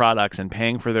using their products and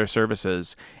paying for their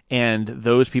services, and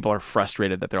those people are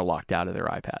frustrated that they're locked out of their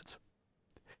iPads.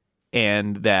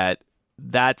 And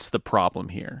that's the problem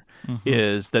here,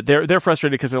 is that they're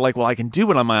frustrated because they're like, well, I can do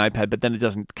it on my iPad, but then it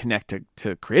doesn't connect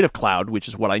to Creative Cloud, which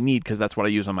is what I need because that's what I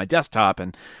use on my desktop,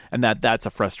 and that's a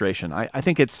frustration. I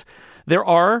think there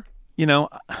are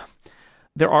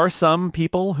some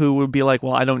people who would be like,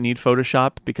 well, I don't need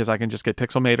Photoshop because I can just get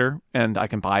Pixelmator and I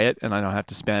can buy it and I don't have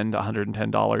to spend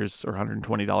 $110 or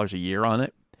 $120 a year on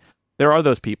it. There are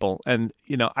those people, and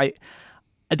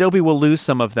Adobe will lose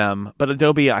some of them, but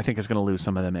Adobe, I think, is going to lose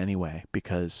some of them anyway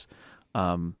because,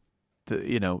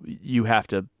 you have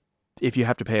to, if you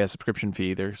have to pay a subscription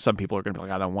fee, there's some people are going to be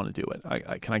like, I don't want to do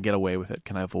it. Can I get away with it?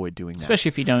 Can I avoid doing that? Especially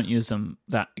if you don't use them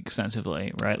that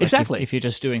extensively, right? Like exactly. If you're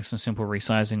just doing some simple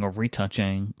resizing or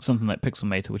retouching, something like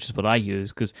Pixelmator, which is what I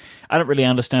use, because I don't really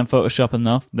understand Photoshop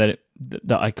enough that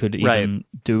I could even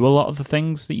do a lot of the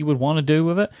things that you would want to do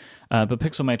with it. But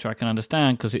Pixelmator I can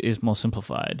understand because it is more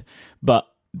simplified. But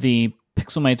the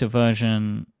Pixelmator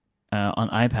version on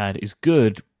iPad is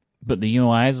good, but the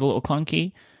UI is a little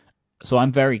clunky. So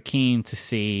I'm very keen to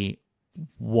see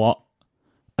what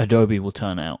Adobe will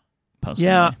turn out,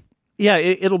 personally. Yeah,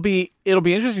 it'll be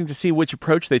interesting to see which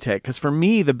approach they take. Because for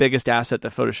me, the biggest asset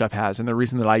that Photoshop has, and the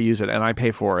reason that I use it and I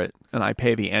pay for it, and I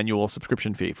pay the annual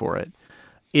subscription fee for it,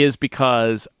 is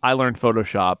because I learned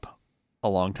Photoshop a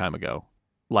long time ago,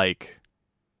 like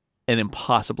an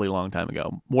impossibly long time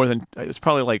ago. It was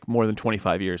probably like more than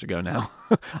 25 years ago now.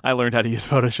 I learned how to use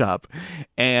Photoshop,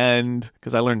 and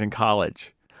because I learned in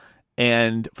college.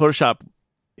 And Photoshop,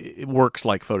 it works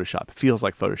like Photoshop. It feels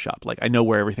like Photoshop. Like I know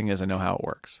where everything is. I know how it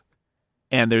works.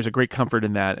 And there's a great comfort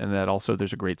in that. And that also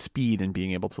there's a great speed in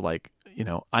being able to I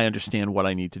understand what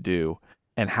I need to do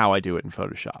and how I do it in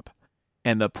Photoshop.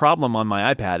 And the problem on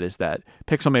my iPad is that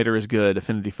Pixelmator is good.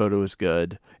 Affinity Photo is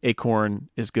good. Acorn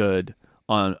is good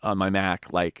on my Mac.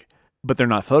 But they're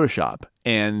not Photoshop.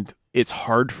 And it's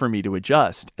hard for me to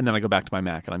adjust, and then I go back to my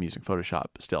Mac and I'm using Photoshop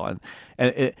still.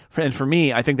 And for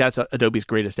me, I think that's Adobe's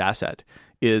greatest asset,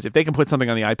 is if they can put something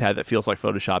on the iPad that feels like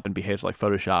Photoshop and behaves like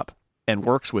Photoshop and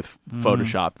works with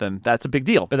Photoshop, then that's a big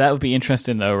deal. But that would be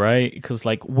interesting, though, right? Because,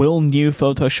 will new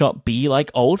Photoshop be like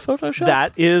old Photoshop?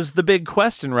 That is the big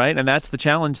question, right? And that's the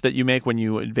challenge that you make when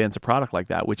you advance a product like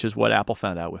that, which is what Apple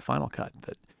found out with Final Cut,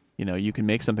 that you can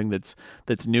make something that's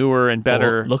newer and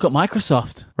better. Or look at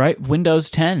Microsoft, right? Windows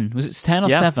 10. Was it 10 or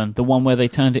 7? The one where they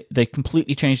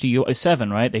completely changed the UI. 7,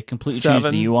 right? They completely changed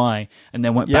the UI and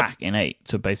then went back in 8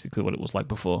 to basically what it was like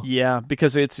before. Yeah,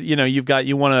 because it's, you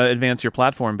want to advance your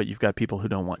platform, but you've got people who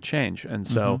don't want change. And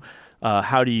so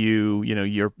how do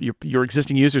your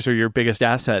existing users are your biggest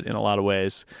asset in a lot of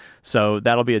ways. So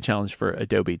that'll be a challenge for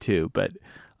Adobe too. But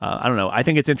I don't know. I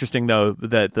think it's interesting, though,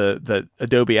 that the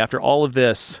Adobe, after all of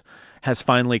this, has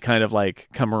finally kind of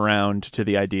come around to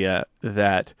the idea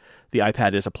that the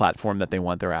iPad is a platform that they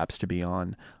want their apps to be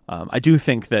on. I do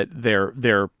think that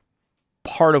they're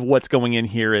part of what's going in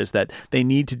here is that they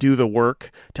need to do the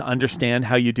work to understand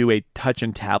how you do a touch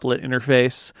and tablet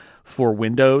interface for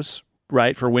Windows,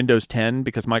 right? For Windows 10,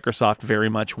 because Microsoft very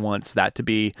much wants that to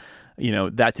be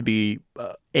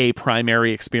a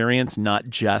primary experience, not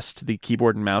just the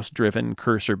keyboard and mouse driven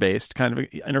cursor based kind of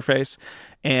interface.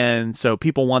 And so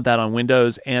people want that on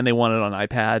Windows and they want it on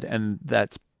iPad, and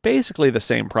that's basically the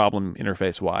same problem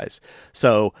interface wise.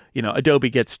 So,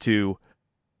 Adobe gets to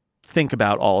think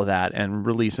about all of that and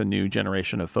release a new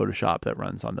generation of Photoshop that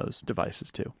runs on those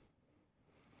devices too.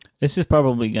 This is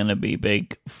probably going to be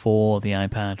big for the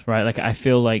iPad, right? I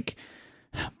feel like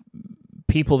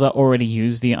people that already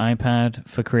use the iPad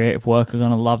for creative work are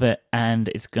going to love it, and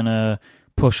it's going to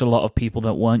push a lot of people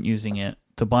that weren't using it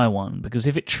to buy one. Because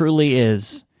if it truly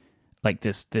is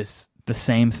the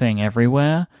same thing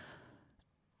everywhere,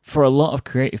 for a lot of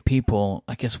creative people,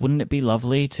 I guess, wouldn't it be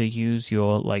lovely to use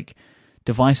your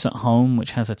device at home,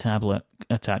 which has a tablet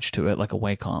attached to it, like a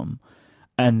Wacom,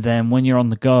 and then when you're on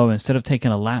the go, instead of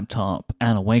taking a laptop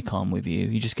and a Wacom with you,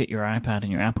 you just get your iPad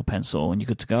and your Apple Pencil and you're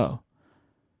good to go.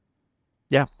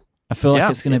 Yeah. I feel like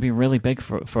it's going to be really big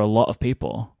for a lot of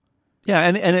people. Yeah,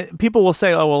 and people will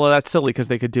say, oh, well, that's silly because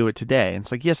they could do it today. And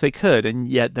it's like, yes, they could. And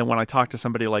yet then when I talk to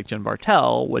somebody like Jen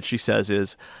Bartel, what she says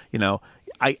is,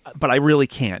 but I really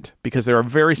can't, because there are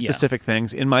very specific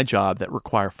things in my job that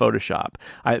require Photoshop.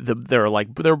 There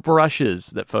are brushes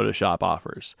that Photoshop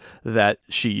offers that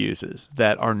she uses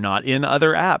that are not in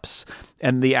other apps,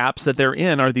 and the apps that they're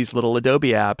in are these little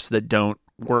Adobe apps that don't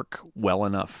work well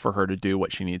enough for her to do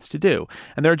what she needs to do.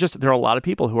 And there are a lot of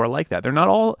people who are like that. They're not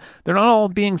all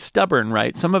being stubborn,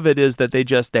 right? Some of it is that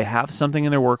they have something in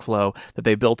their workflow that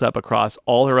they built up across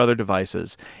all her other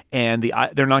devices, and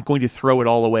they're not going to throw it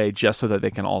all away just so that they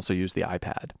can also use the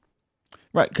iPad.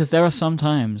 Right, because there are some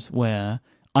times where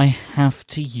I have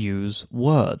to use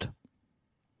Word.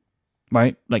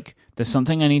 Right? Like, there's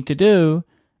something I need to do,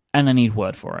 and I need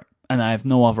Word for it. And I have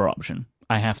no other option.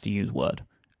 I have to use Word.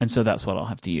 And so that's what I'll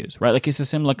have to use, right? Like, it's a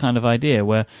similar kind of idea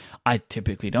where I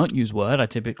typically don't use Word, I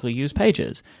typically use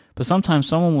Pages. But sometimes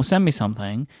someone will send me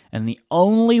something, and the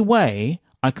only way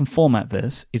I can format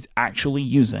this is actually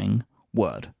using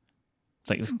Word.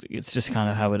 It's just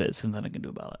kind of how it is, and nothing I can do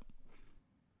about it.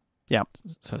 Yeah.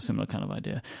 So a similar kind of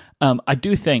idea. I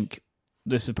do think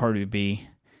this would probably be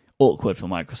awkward for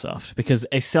Microsoft, because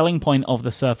a selling point of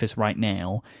the Surface right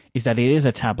now is that it is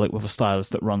a tablet with a stylus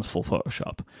that runs full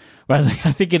Photoshop. Right? Like,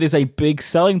 I think it is a big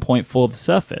selling point for the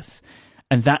Surface,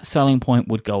 and that selling point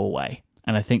would go away.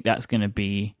 And I think that's going to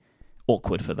be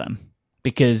awkward for them,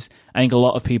 because I think a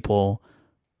lot of people,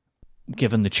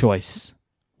 given the choice,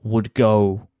 would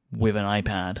go with an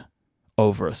iPad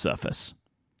over a Surface.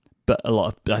 But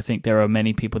I think there are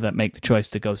many people that make the choice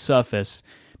to go Surface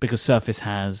because Surface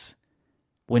has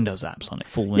Windows apps on it,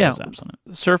 full Windows apps on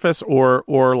it. Surface,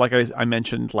 or like I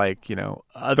mentioned, like,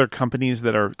 other companies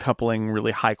that are coupling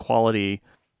really high quality,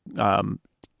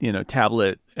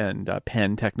 tablet and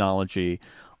pen technology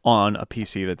on a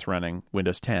PC that's running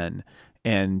Windows 10.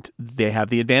 And they have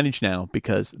the advantage now,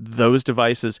 because those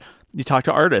devices, you talk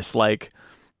to artists, like,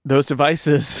 those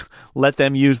devices let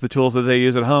them use the tools that they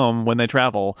use at home when they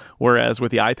travel, whereas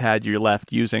with the iPad, you're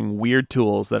left using weird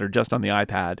tools that are just on the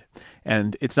iPad.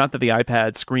 And it's not that the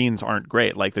iPad screens aren't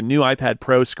great. Like, the new iPad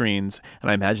Pro screens,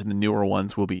 and I imagine the newer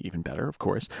ones will be even better, of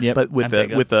course. Yep, but with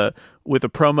the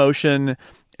ProMotion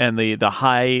and the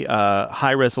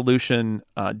high resolution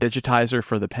digitizer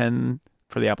for the pen,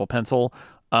 for the Apple Pencil,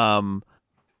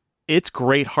 it's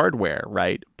great hardware,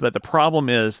 right? But the problem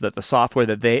is that the software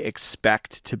that they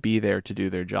expect to be there to do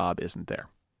their job isn't there.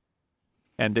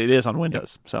 And it is on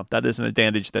Windows. Yep. So that is an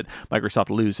advantage that Microsoft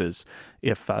loses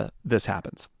if this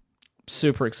happens.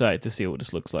 Super excited to see what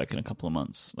this looks like in a couple of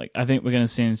months. Like, I think we're going to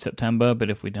see it in September, but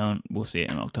if we don't, we'll see it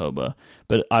in October.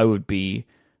 But I would be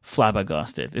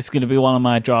flabbergasted. It's going to be one of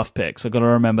my draft picks. I've got to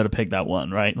remember to pick that one,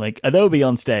 right? Like, Adobe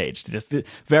on stage. Just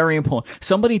very important.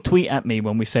 Somebody tweet at me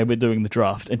when we say we're doing the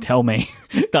draft and tell me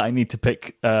that I need to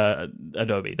pick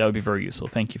Adobe. That would be very useful.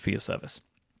 Thank you for your service.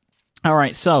 All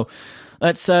right, so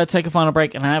let's take a final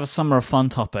break, and I have a summer of fun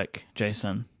topic,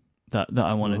 Jason, that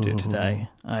I want to do today.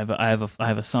 I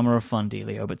have a summer of fun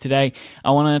dealio, but today I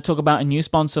want to talk about a new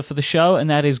sponsor for the show, and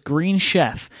that is Green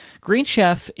Chef. Green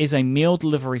Chef is a meal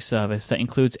delivery service that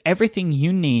includes everything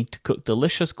you need to cook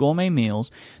delicious gourmet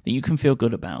meals that you can feel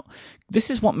good about.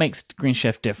 This is what makes Green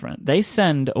Chef different. They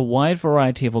send a wide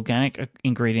variety of organic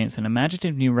ingredients and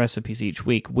imaginative new recipes each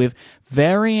week with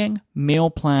varying meal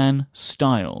plan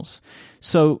styles.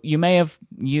 So you may have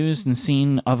used and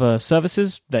seen other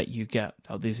services that you get,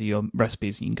 oh, these are your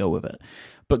recipes, and you can go with it.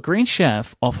 But Green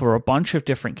Chef offer a bunch of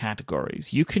different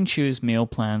categories. You can choose meal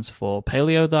plans for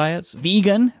paleo diets,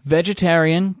 vegan,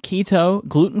 vegetarian, keto,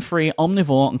 gluten-free,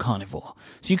 omnivore, and carnivore.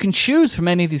 So you can choose from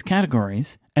any of these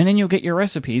categories, and then you'll get your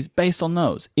recipes based on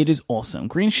those. It is awesome.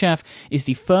 Green Chef is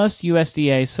the first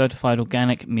USDA-certified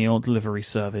organic meal delivery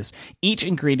service. Each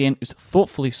ingredient is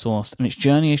thoughtfully sourced, and its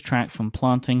journey is tracked from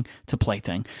planting to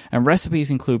plating. And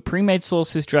recipes include pre-made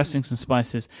sauces, dressings, and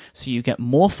spices, so you get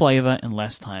more flavor in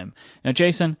less time. Now,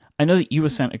 Jason, I know that you were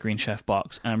sent a Green Chef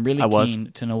box, and I'm really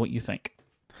keen to know what you think.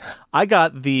 I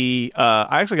got I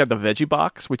actually got the veggie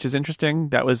box, which is interesting.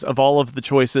 That was, of all of the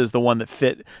choices, the one that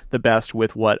fit the best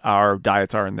with what our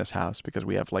diets are in this house, because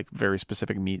we have like very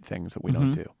specific meat things that we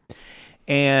don't do.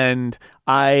 And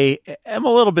I am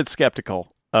a little bit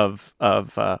skeptical of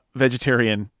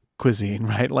vegetarian cuisine,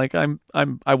 right? Like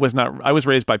I was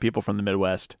raised by people from the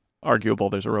Midwest. Arguable,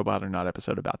 there's a Robot or Not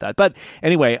episode about that. But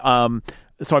anyway,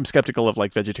 so I'm skeptical of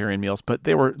like vegetarian meals, but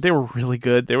they were really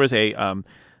good. There was a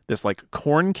this like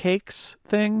corn cakes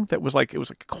thing that was like, it was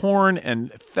like corn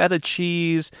and feta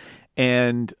cheese,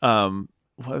 and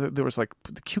there was like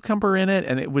the cucumber in it,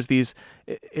 and it was these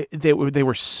they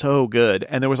were so good.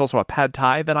 And there was also a pad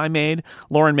thai that I made.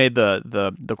 Lauren made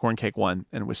the corn cake one,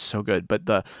 and it was so good,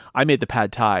 but I made the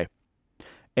pad thai,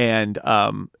 and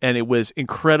it was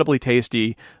incredibly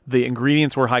tasty. The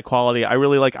ingredients were high quality. I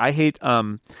really like. I hate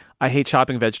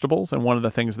chopping vegetables, and one of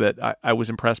the things that I was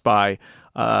impressed by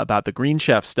about the Green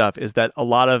Chef stuff is that a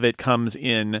lot of it comes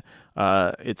in.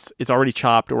 It's already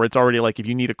chopped, or it's already like if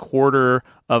you need a quarter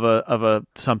of a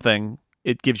something,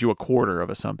 it gives you a quarter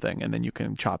of a something, and then you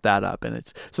can chop that up.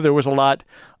 And so there was a lot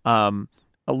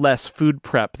less food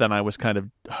prep than I was kind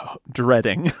of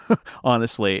dreading.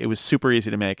 Honestly, it was super easy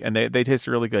to make, and they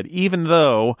tasted really good. Even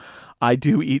though I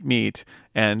do eat meat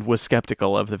and was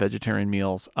skeptical of the vegetarian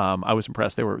meals, I was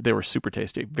impressed. They were super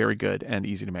tasty, very good, and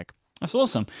easy to make. That's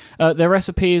awesome. Their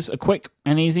recipes are quick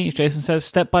and easy, as Jason says,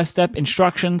 step-by-step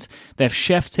instructions. They have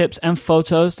chef tips and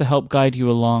photos to help guide you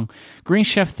along. Green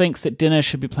Chef thinks that dinner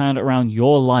should be planned around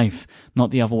your life, not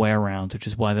the other way around, which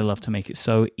is why they love to make it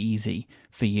so easy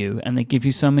for you. And they give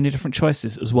you so many different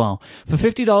choices as well. For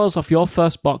 $50 off your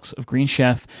first box of Green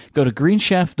Chef, go to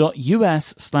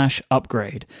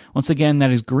greenchef.us/upgrade. Once again,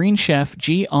 that is Green Chef,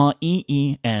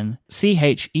 GREENCHEF.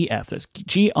 That's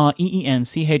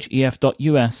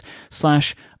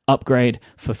GREENCHEF.us/upgrade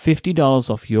for $50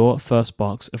 off your first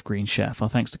box of Green Chef. Our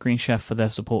thanks to Green Chef for their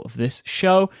support of this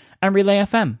show and Relay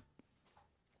FM.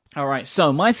 All right,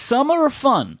 so my summer of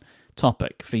fun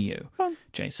topic for you,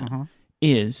 Jason,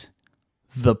 is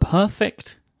the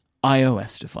perfect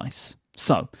iOS device.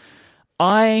 So,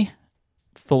 I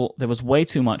thought there was way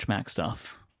too much Mac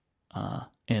stuff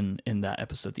in that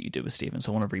episode that you did with Steven,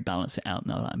 so I want to rebalance it out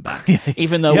now that I'm back.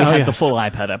 Even though we had the full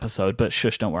iPad episode, but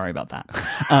shush, don't worry about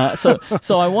that. So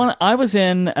when I was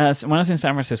in San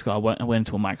Francisco, I went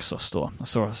into a Microsoft store. I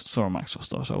saw a Microsoft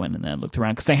store, so I went in there and looked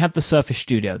around because they had the Surface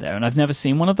Studio there, and I've never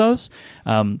seen one of those.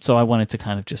 So I wanted to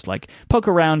kind of just like poke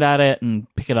around at it and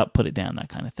pick it up, put it down, that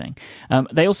kind of thing.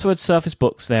 They also had Surface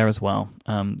Books there as well.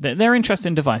 They're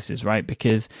interesting devices, right?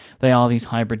 Because they are these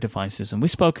hybrid devices, and we've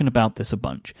spoken about this a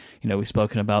bunch. We've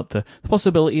spoken about the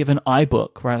possibility of an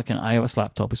iBook, right? Like an iOS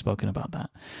laptop. We've spoken about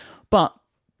that. But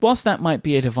whilst that might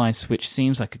be a device which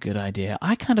seems like a good idea,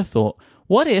 I kind of thought,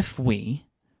 what if we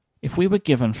were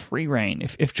given free reign?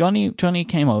 If Johnny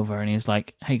came over and he's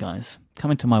like, hey guys, come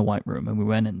into my white room, and we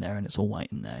went in there and it's all white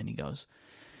in there, and he goes,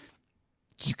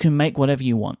 you can make whatever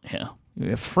you want here. You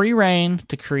have free reign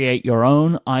to create your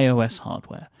own iOS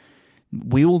hardware.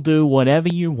 We will do whatever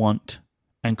you want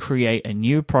and create a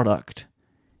new product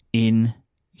in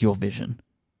your vision.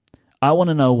 I want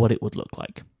to know what it would look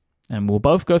like. And we'll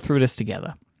both go through this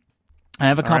together. I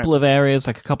have a couple of areas,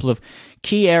 like a couple of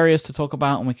key areas to talk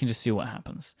about, and we can just see what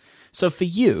happens. So for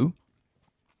you,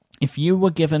 if you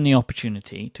were given the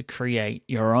opportunity to create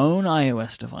your own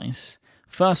iOS device,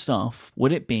 first off,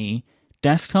 would it be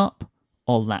desktop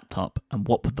or laptop, and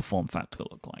what would the form factor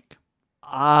look like?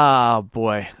 Ah,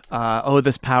 boy.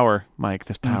 This power, Mike.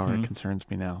 This power concerns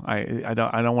me now. I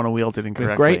don't want to wield it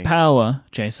incorrectly. With great power,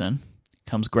 Jason,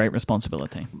 comes great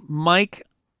responsibility. Mike,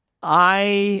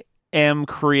 I am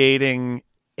creating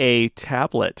a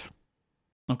tablet.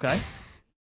 Okay.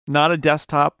 Not a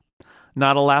desktop,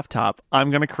 not a laptop.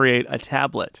 I'm going to create a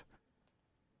tablet.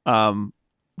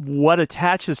 What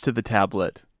attaches to the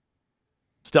tablet?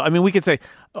 Still, I mean, we could say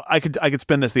I could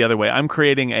spin this the other way. I'm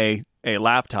creating a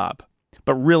laptop.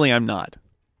 But really, I'm not.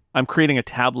 I'm creating a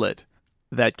tablet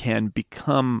that can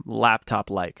become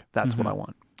laptop-like. That's what I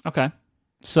want. Okay.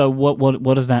 So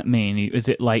what does that mean? Is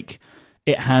it like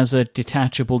it has a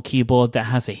detachable keyboard that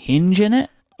has a hinge in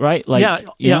it, right? Like,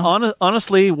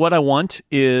 Honestly, what I want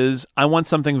is I want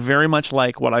something very much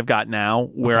like what I've got now,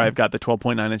 where I've got the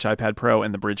 12.9-inch iPad Pro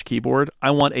and the Bridge keyboard. I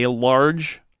want a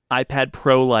large iPad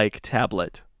Pro-like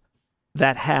tablet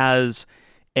that has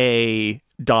a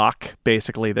dock,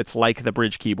 basically, that's like the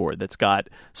Bridge keyboard, that's got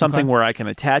something where I can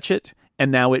attach it,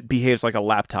 and now it behaves like a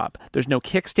laptop. There's no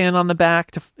kickstand on the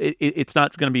back. It's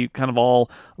not going to be kind of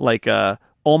all like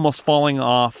almost falling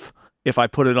off if I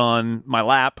put it on my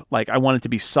lap. Like, I want it to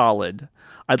be solid.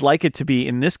 I'd like it to be,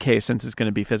 in this case, since it's going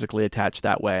to be physically attached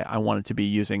that way, I want it to be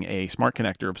using a smart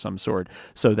connector of some sort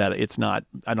so that it's not,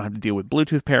 I don't have to deal with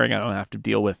Bluetooth pairing. I don't have to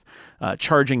deal with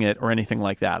charging it or anything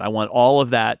like that. I want all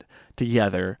of that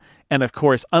together. And of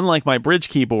course, unlike my Bridge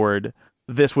keyboard,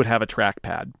 this would have a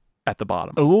trackpad at the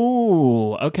bottom.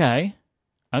 Ooh, okay.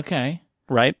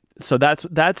 Right? So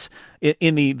that's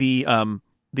in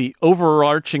the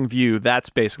overarching view, that's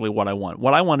basically what I want.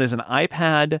 What I want is an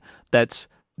iPad that's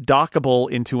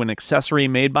dockable into an accessory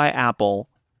made by Apple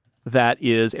that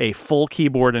is a full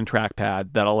keyboard and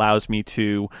trackpad that allows me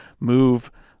to move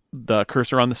the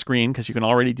cursor on the screen, because you can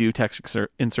already do text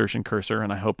insertion cursor,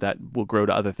 and I hope that will grow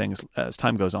to other things as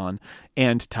time goes on,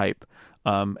 and type,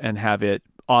 and have it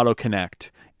auto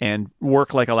connect and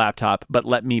work like a laptop, but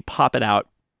let me pop it out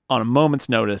on a moment's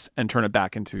notice and turn it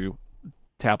back into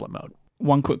tablet mode.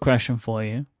 One quick question for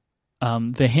you.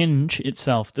 The hinge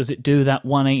itself, does it do that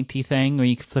 180 thing where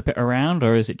you can flip it around,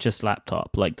 or is it just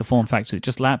laptop? Like the form factor, is it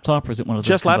just laptop, or is it one of those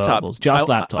just laptop? Just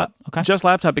laptop. Okay. Just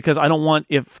laptop, because I don't want,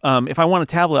 if I want a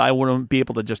tablet, I wouldn't be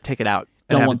able to just take it out.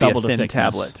 Don't want double the thin thickness.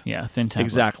 Tablet. Yeah, thin tablet.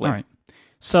 Exactly. All right.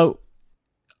 So,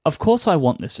 of course, I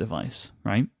want this device,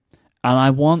 right? And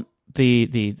I want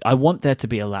I want there to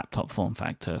be a laptop form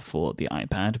factor for the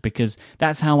iPad, because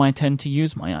that's how I tend to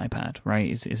use my iPad, right?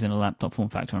 Is in a laptop form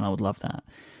factor, and I would love that.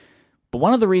 But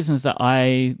one of the reasons that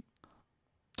I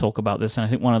talk about this, and I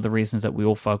think one of the reasons that we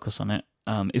all focus on it,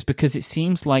 is because it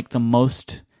seems like the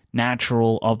most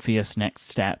natural, obvious next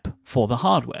step for the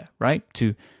hardware, right?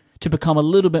 To become a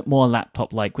little bit more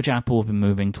laptop-like, which Apple have been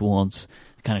moving towards,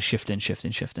 kind of shifting.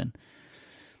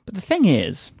 But the thing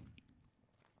is,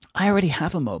 I already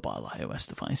have a mobile iOS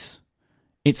device.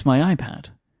 It's my iPad.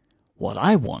 What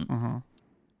I want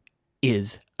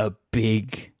is a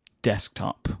big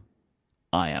desktop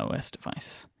iOS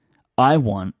device. I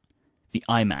want the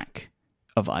iMac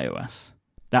of iOS.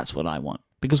 That's what I want.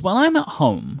 Because when I'm at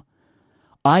home,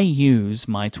 I use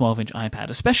my 12-inch iPad,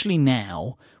 especially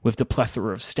now with the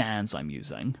plethora of stands I'm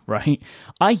using, right?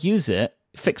 I use it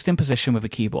fixed in position with a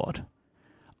keyboard.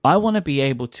 I want to be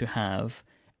able to have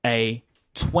a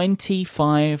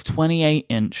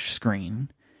 28-inch screen,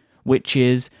 which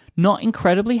is not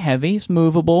incredibly heavy. It's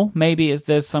movable. Maybe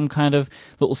there's some kind of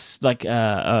little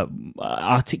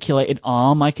articulated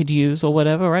arm I could use or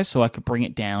whatever, right? So I could bring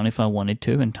it down if I wanted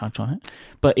to and touch on it.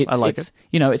 But it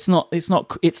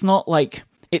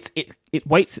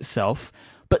weights itself,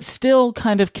 but still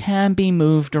kind of can be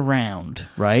moved around,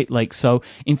 right? Like, so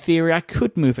in theory, I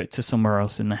could move it to somewhere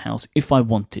else in the house if I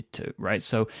wanted to, right?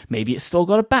 So maybe it's still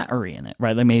got a battery in it,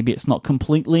 right? Like maybe it's not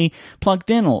completely plugged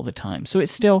in all the time. So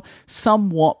it's still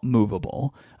somewhat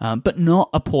movable, but not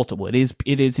a portable. It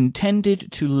is intended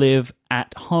to live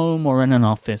at home or in an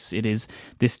office. It is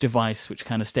this device which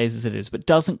kind of stays as it is, but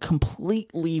doesn't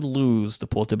completely lose the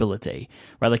portability,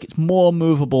 right? Like it's more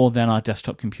movable than our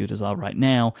desktop computers are right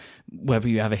now, whether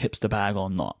you have a hipster bag or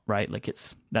not, right? Like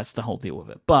that's the whole deal with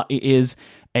it. But it is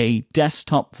a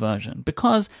desktop version,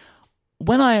 because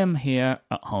when I am here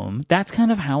at home, that's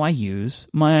kind of how I use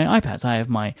my iPads. I have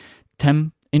my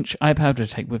 10-inch iPad,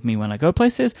 which I take with me when I go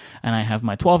places, and I have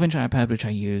my 12-inch iPad, which I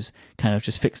use kind of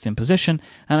just fixed in position.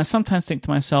 And I sometimes think to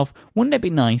myself, wouldn't it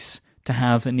be nice to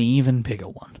have an even bigger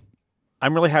one?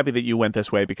 I'm really happy that you went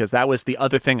this way, because that was the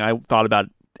other thing I thought about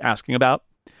asking about.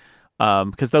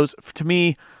 Because those, to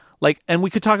me, like, and we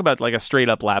could talk about like a straight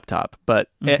up laptop, but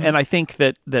and I think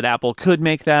that Apple could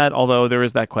make that, although there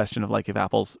is that question of like if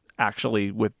Apple's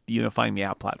actually with unifying the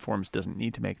app platforms doesn't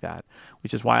need to make that,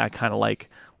 which is why I kind of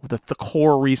like the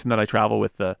core reason that I travel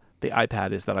with the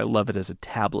iPad is that I love it as a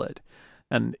tablet,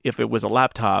 and if it was a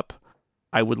laptop,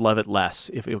 I would love it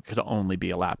less if it could only be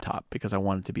a laptop, because I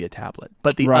want it to be a tablet.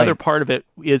 But the other part of it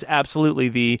is absolutely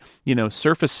the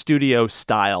Surface Studio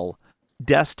style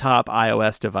desktop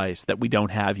iOS device that we don't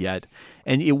have yet,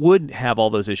 and it would have all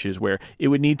those issues where it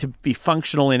would need to be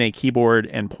functional in a keyboard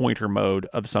and pointer mode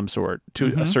of some sort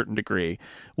to a certain degree,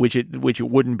 which it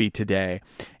wouldn't be today,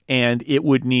 and it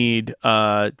would need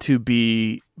to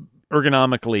be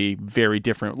ergonomically very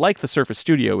different, like the Surface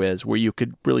Studio is, where you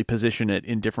could really position it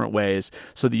in different ways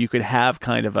so that you could have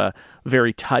kind of a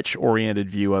very touch-oriented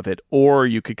view of it, or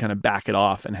you could kind of back it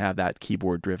off and have that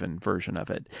keyboard-driven version of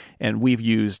it. And we've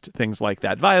used things like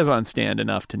that Viazon stand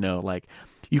enough to know, like,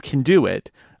 you can do it,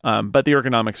 but the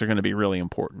ergonomics are going to be really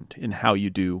important in how you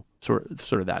do sort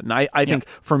of that. And I think,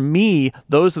 for me,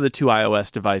 those are the two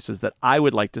iOS devices that I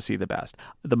would like to see the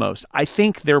most. I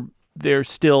think they're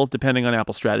still, depending on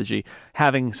Apple's strategy,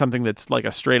 having something that's like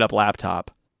a straight up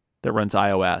laptop that runs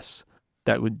iOS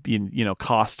that would be,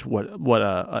 cost what an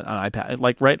iPad,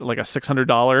 like a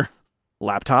 $600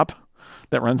 laptop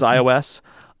that runs iOS.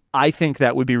 I think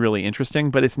that would be really interesting,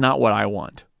 but it's not what I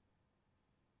want.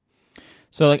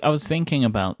 So, like, I was thinking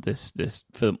about this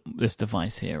for this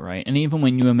device here, right? And even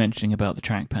when you were mentioning about the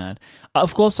trackpad,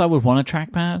 of course I would want a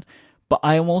trackpad. But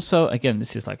I am also, again,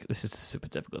 this is a super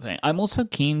difficult thing. I'm also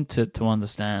keen to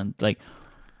understand, like,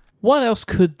 what else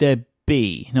could there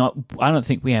be? Now, I don't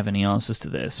think we have any answers to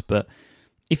this, but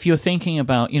if you're thinking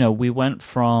about, we went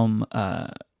from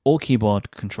all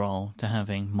keyboard control to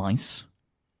having mice,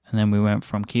 and then we went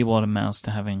from keyboard and mouse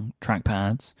to having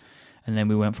trackpads, and then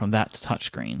we went from that to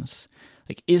touchscreens.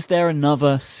 Like, is there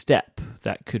another step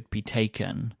that could be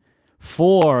taken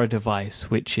for a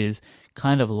device which is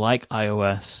kind of like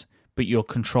iOS, but you're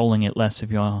controlling it less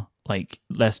with your like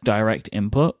less direct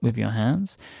input with your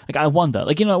hands. Like I wonder,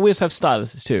 like, we also have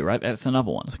styluses too, right? That's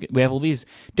another one. Like, we have all these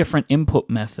different input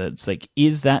methods. Like,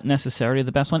 is that necessarily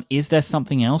the best one? Is there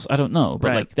something else? I don't know,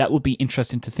 but like that would be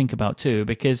interesting to think about too,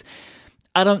 because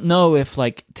I don't know if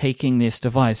like taking this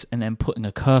device and then putting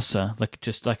a cursor, like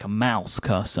just like a mouse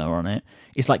cursor on it,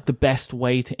 is like the best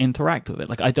way to interact with it.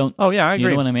 Like I don't. Oh yeah, I agree. You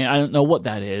know what I mean? I don't know what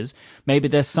that is. Maybe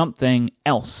there's something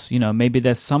else. Maybe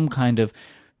there's some kind of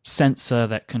sensor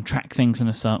that can track things in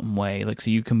a certain way, like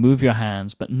so you can move your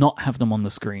hands but not have them on the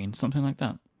screen, something like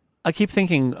that. I keep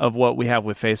thinking of what we have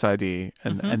with Face ID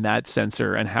and that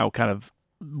sensor, and how kind of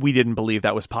we didn't believe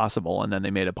that was possible, and then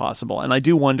they made it possible. And I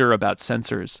do wonder about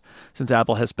sensors, since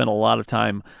Apple has spent a lot of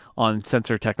time on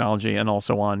sensor technology and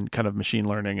also on kind of machine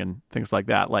learning and things like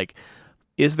that. Like,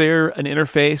 is there an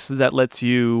interface that lets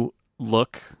you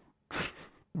look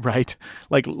right?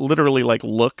 Like literally like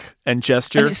look and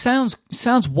gesture? And it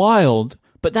sounds wild,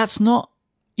 but that's not,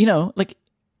 like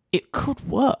it could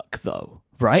work though,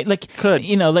 right? Like, could.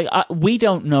 We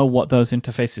don't know what those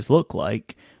interfaces look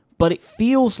like, but it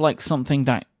feels like something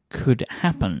that could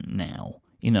happen now,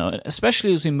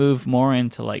 especially as we move more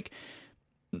into like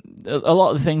a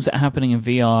lot of the things that are happening in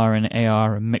VR and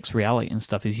AR and mixed reality and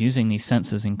stuff is using these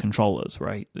sensors in controllers,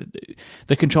 right?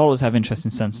 The controllers have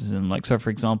interesting sensors in them. Like, so for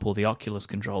example, the Oculus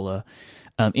controller,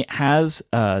 it has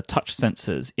touch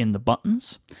sensors in the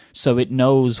buttons, so it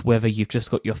knows whether you've just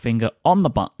got your finger on the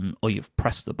button or you've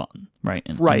pressed the button, right?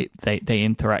 And they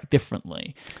interact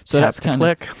differently. So tap that's to kind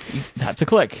click. of tap to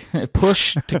click,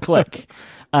 push to click.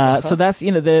 So that's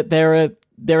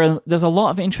there's a lot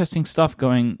of interesting stuff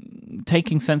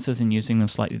taking sensors and using them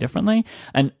slightly differently,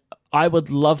 and I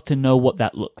would love to know what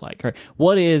that looked like. Right?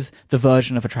 What is the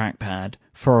version of a trackpad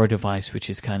for a device which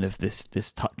is kind of this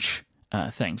touch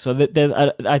thing? So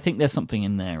I think there's something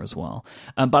in there as well.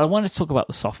 But I wanted to talk about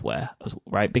the software,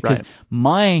 right? Because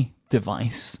my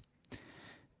device.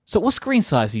 So what screen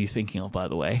size are you thinking of, by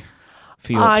the way,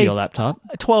 for your laptop?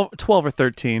 12 or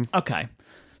 13. Okay.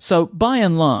 So by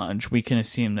and large, we can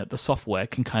assume that the software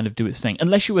can kind of do its thing.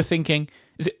 Unless you were thinking,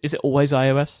 is it always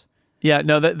iOS? Yeah,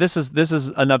 no. This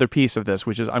is another piece of this,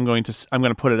 which is I'm going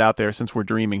to put it out there, since we're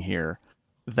dreaming here,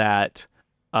 that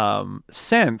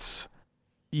since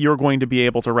you're going to be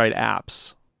able to write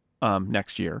apps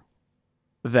next year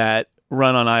that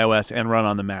run on iOS and run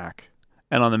on the Mac,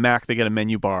 and on the Mac they get a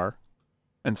menu bar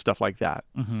and stuff like that.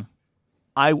 Mm-hmm.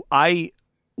 I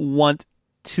want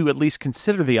to at least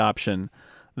consider the option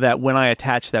that when I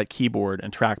attach that keyboard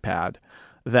and trackpad,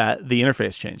 that the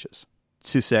interface changes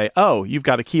to say, oh, you've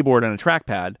got a keyboard and a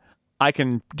trackpad. I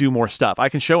can do more stuff. I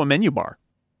can show a menu bar.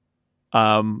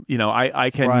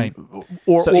 I can, right.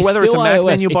 or whether it's a Mac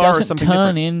menu bar or something different. It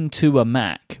doesn't turn into a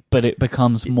Mac, but it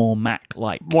becomes more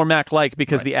Mac-like. More Mac-like,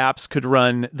 because the apps could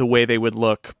run the way they would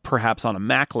look perhaps on a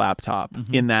Mac laptop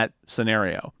in that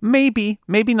scenario. Maybe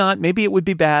not. Maybe it would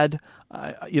be bad.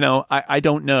 I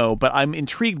don't know, but I'm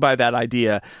intrigued by that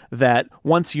idea that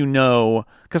once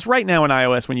because right now in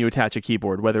iOS, when you attach a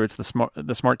keyboard, whether it's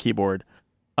the smart keyboard,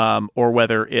 or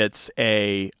whether it's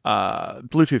a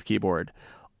Bluetooth keyboard,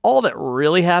 all that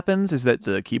really happens is that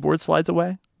the keyboard slides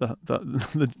away,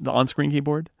 the on-screen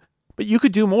keyboard. But you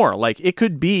could do more. Like, it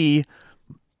could be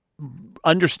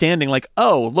understanding, like,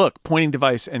 oh, look, pointing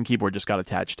device and keyboard just got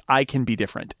attached. I can be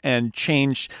different and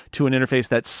change to an interface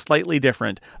that's slightly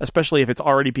different, especially if it's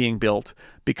already being built,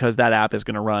 because that app is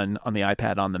going to run on the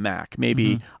iPad on the Mac.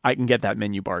 Maybe I can get that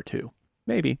menu bar too.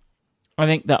 Maybe. I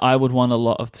think that I would want a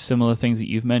lot of similar things that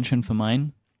you've mentioned for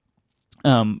mine.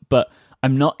 But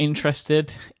I'm not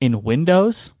interested in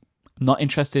Windows. I'm not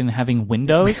interested in having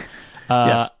Windows.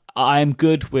 Yes. I'm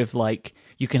good with, like,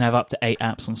 you can have up to 8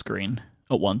 apps on screen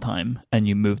at one time, and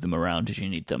you move them around as you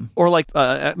need them. Or like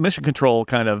mission control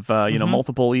kind of,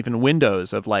 multiple even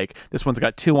windows of, like, this one's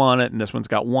got 2 on it and this one's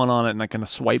got 1 on it, and I kind of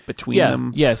swipe between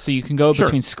them. Yeah, so you can go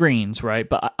between screens, right?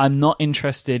 But I'm not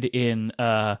interested in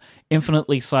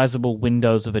infinitely sizable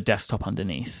windows of a desktop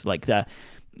underneath. Like that.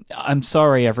 I'm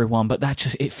sorry, everyone, but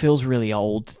it feels really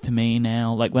old to me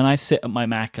now. Like, when I sit at my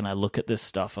Mac and I look at this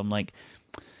stuff, I'm like,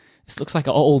 this looks like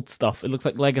old stuff. It looks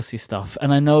like legacy stuff.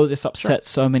 And I know this upsets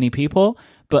so many people,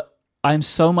 but I'm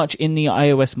so much in the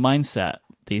iOS mindset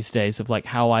these days of, like,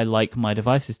 how I like my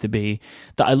devices to be,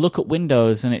 that I look at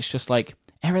Windows and it's just like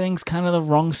everything's kind of the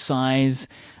wrong size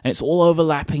and it's all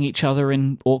overlapping each other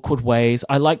in awkward ways.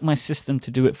 I like my system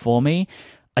to do it for me.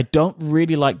 I don't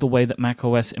really like the way that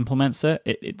macOS implements it.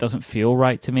 It doesn't feel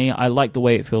right to me. I like the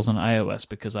way it feels on iOS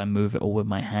because I move it all with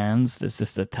my hands. There's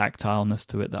just a tactileness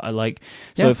to it that I like.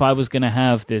 So if I was going to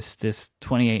have this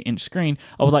 28-inch screen,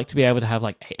 I would like to be able to have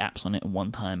like 8 apps on it at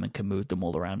one time and can move them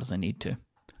all around as I need to.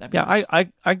 That'd be Yeah, nice.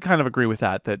 I kind of agree with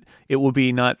that it will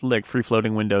be not like free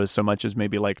floating windows so much as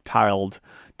maybe like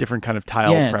different kind of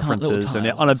tiled Yeah, preferences. little And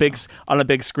tiles on a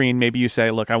big screen, maybe you say,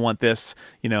 look, I want this,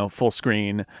 full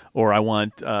screen, or I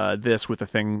want this with a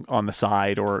thing on the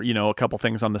side, or, a couple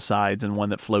things on the sides and one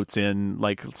that floats in,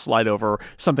 like slide over,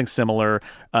 something similar.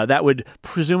 That would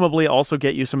presumably also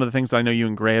get you some of the things that I know you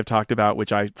and Gray have talked about,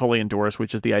 which I fully endorse,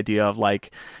 which is the idea of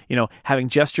like, having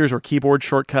gestures or keyboard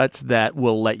shortcuts that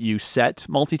will let you set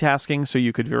multitasking. So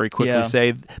you could very quickly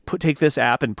say, take this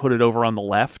app and put it over on the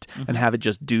left and have it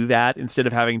just do that instead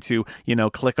of having to,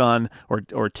 click on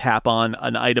or tap on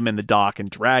an item in the dock and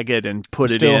drag it and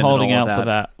put it in. Still holding and all out of for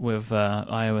that with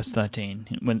iOS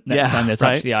 13. When next Yeah, time there's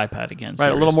right. actually the iPad again. Right,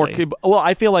 a little more. Well,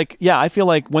 I feel like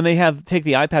when they take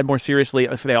the iPad more seriously,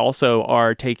 if they also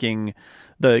are taking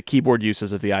the keyboard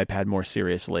uses of the iPad more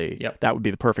seriously, that would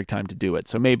be the perfect time to do it.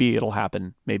 So maybe it'll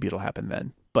happen. Maybe it'll happen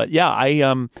then. But yeah,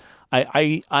 I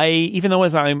even though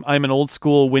as I'm an old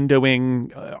school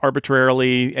windowing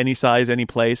arbitrarily any size, any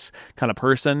place kind of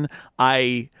person,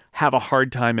 I have a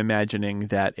hard time imagining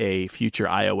that a future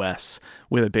iOS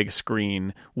with a big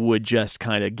screen would just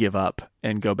kind of give up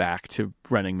and go back to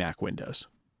running Mac Windows.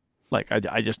 Like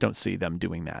I just don't see them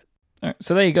doing that. All right,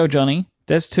 so there you go, Johnny.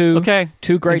 There's two great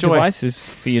Enjoy. devices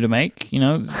for you to make.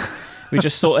 We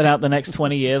just sorted out the next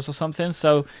 20 years or something.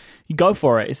 So you go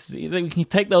for it. We can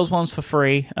take those ones for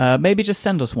free. Maybe just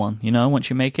send us one, once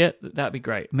you make it. That'd be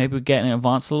great. Maybe we get in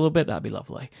advance a little bit. That'd be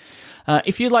lovely.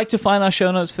 If you'd like to find our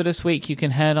show notes for this week, you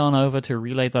can head on over to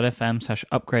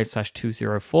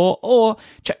relay.fm/upgrade/204 or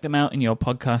check them out in your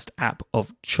podcast app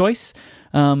of choice.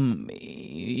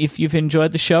 If you've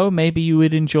enjoyed the show, maybe you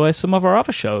would enjoy some of our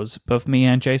other shows. Both me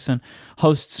and Jason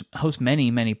host many,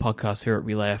 many podcasts here at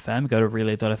Relay FM. Go to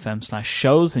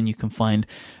relay.fm/shows and you can find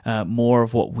more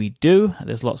of what we do.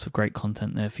 There's lots of great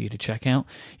content there for you to check out.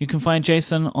 You can find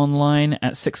Jason online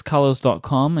at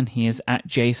sixcolors.com and he is at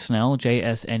jsnell,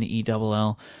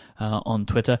 JSNELL. On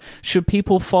Twitter. Should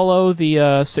people follow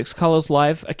the Six Colors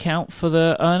Live account for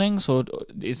the earnings, or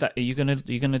are you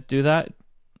gonna do that?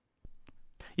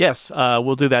 Yes,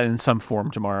 we'll do that in some form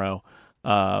tomorrow,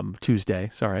 Tuesday.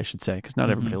 Sorry, I should say, because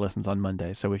not everybody listens on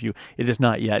Monday. So it is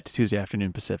not yet Tuesday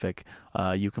afternoon Pacific.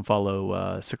 You can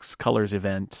follow Six Colors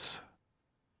events,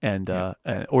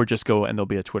 or just go and there'll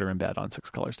be a Twitter embed on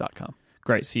sixcolors.com.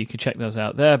 Great, so you can check those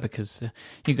out there because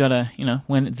you gotta,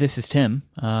 when this is Tim,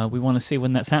 we want to see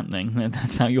when that's happening.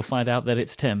 That's how you'll find out that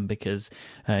it's Tim because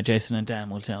Jason and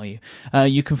Dan will tell you.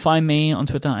 You can find me on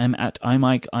Twitter. I'm at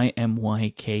imyke,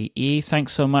 IMYKE.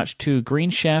 Thanks so much to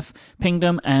Green Chef,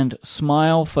 Pingdom, and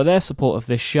Smile for their support of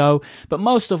this show. But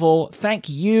most of all, thank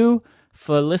you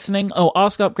for listening.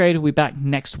 Ask Upgrade will be back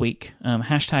next week.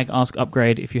 Hashtag Ask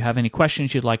Upgrade if you have any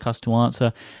questions you'd like us to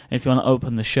answer. And if you want to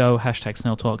open the show, hashtag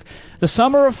Snell Talk. The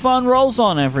summer of fun rolls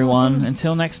on, everyone.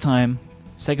 Until next time,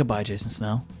 say goodbye, Jason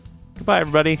Snell. Goodbye,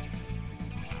 everybody.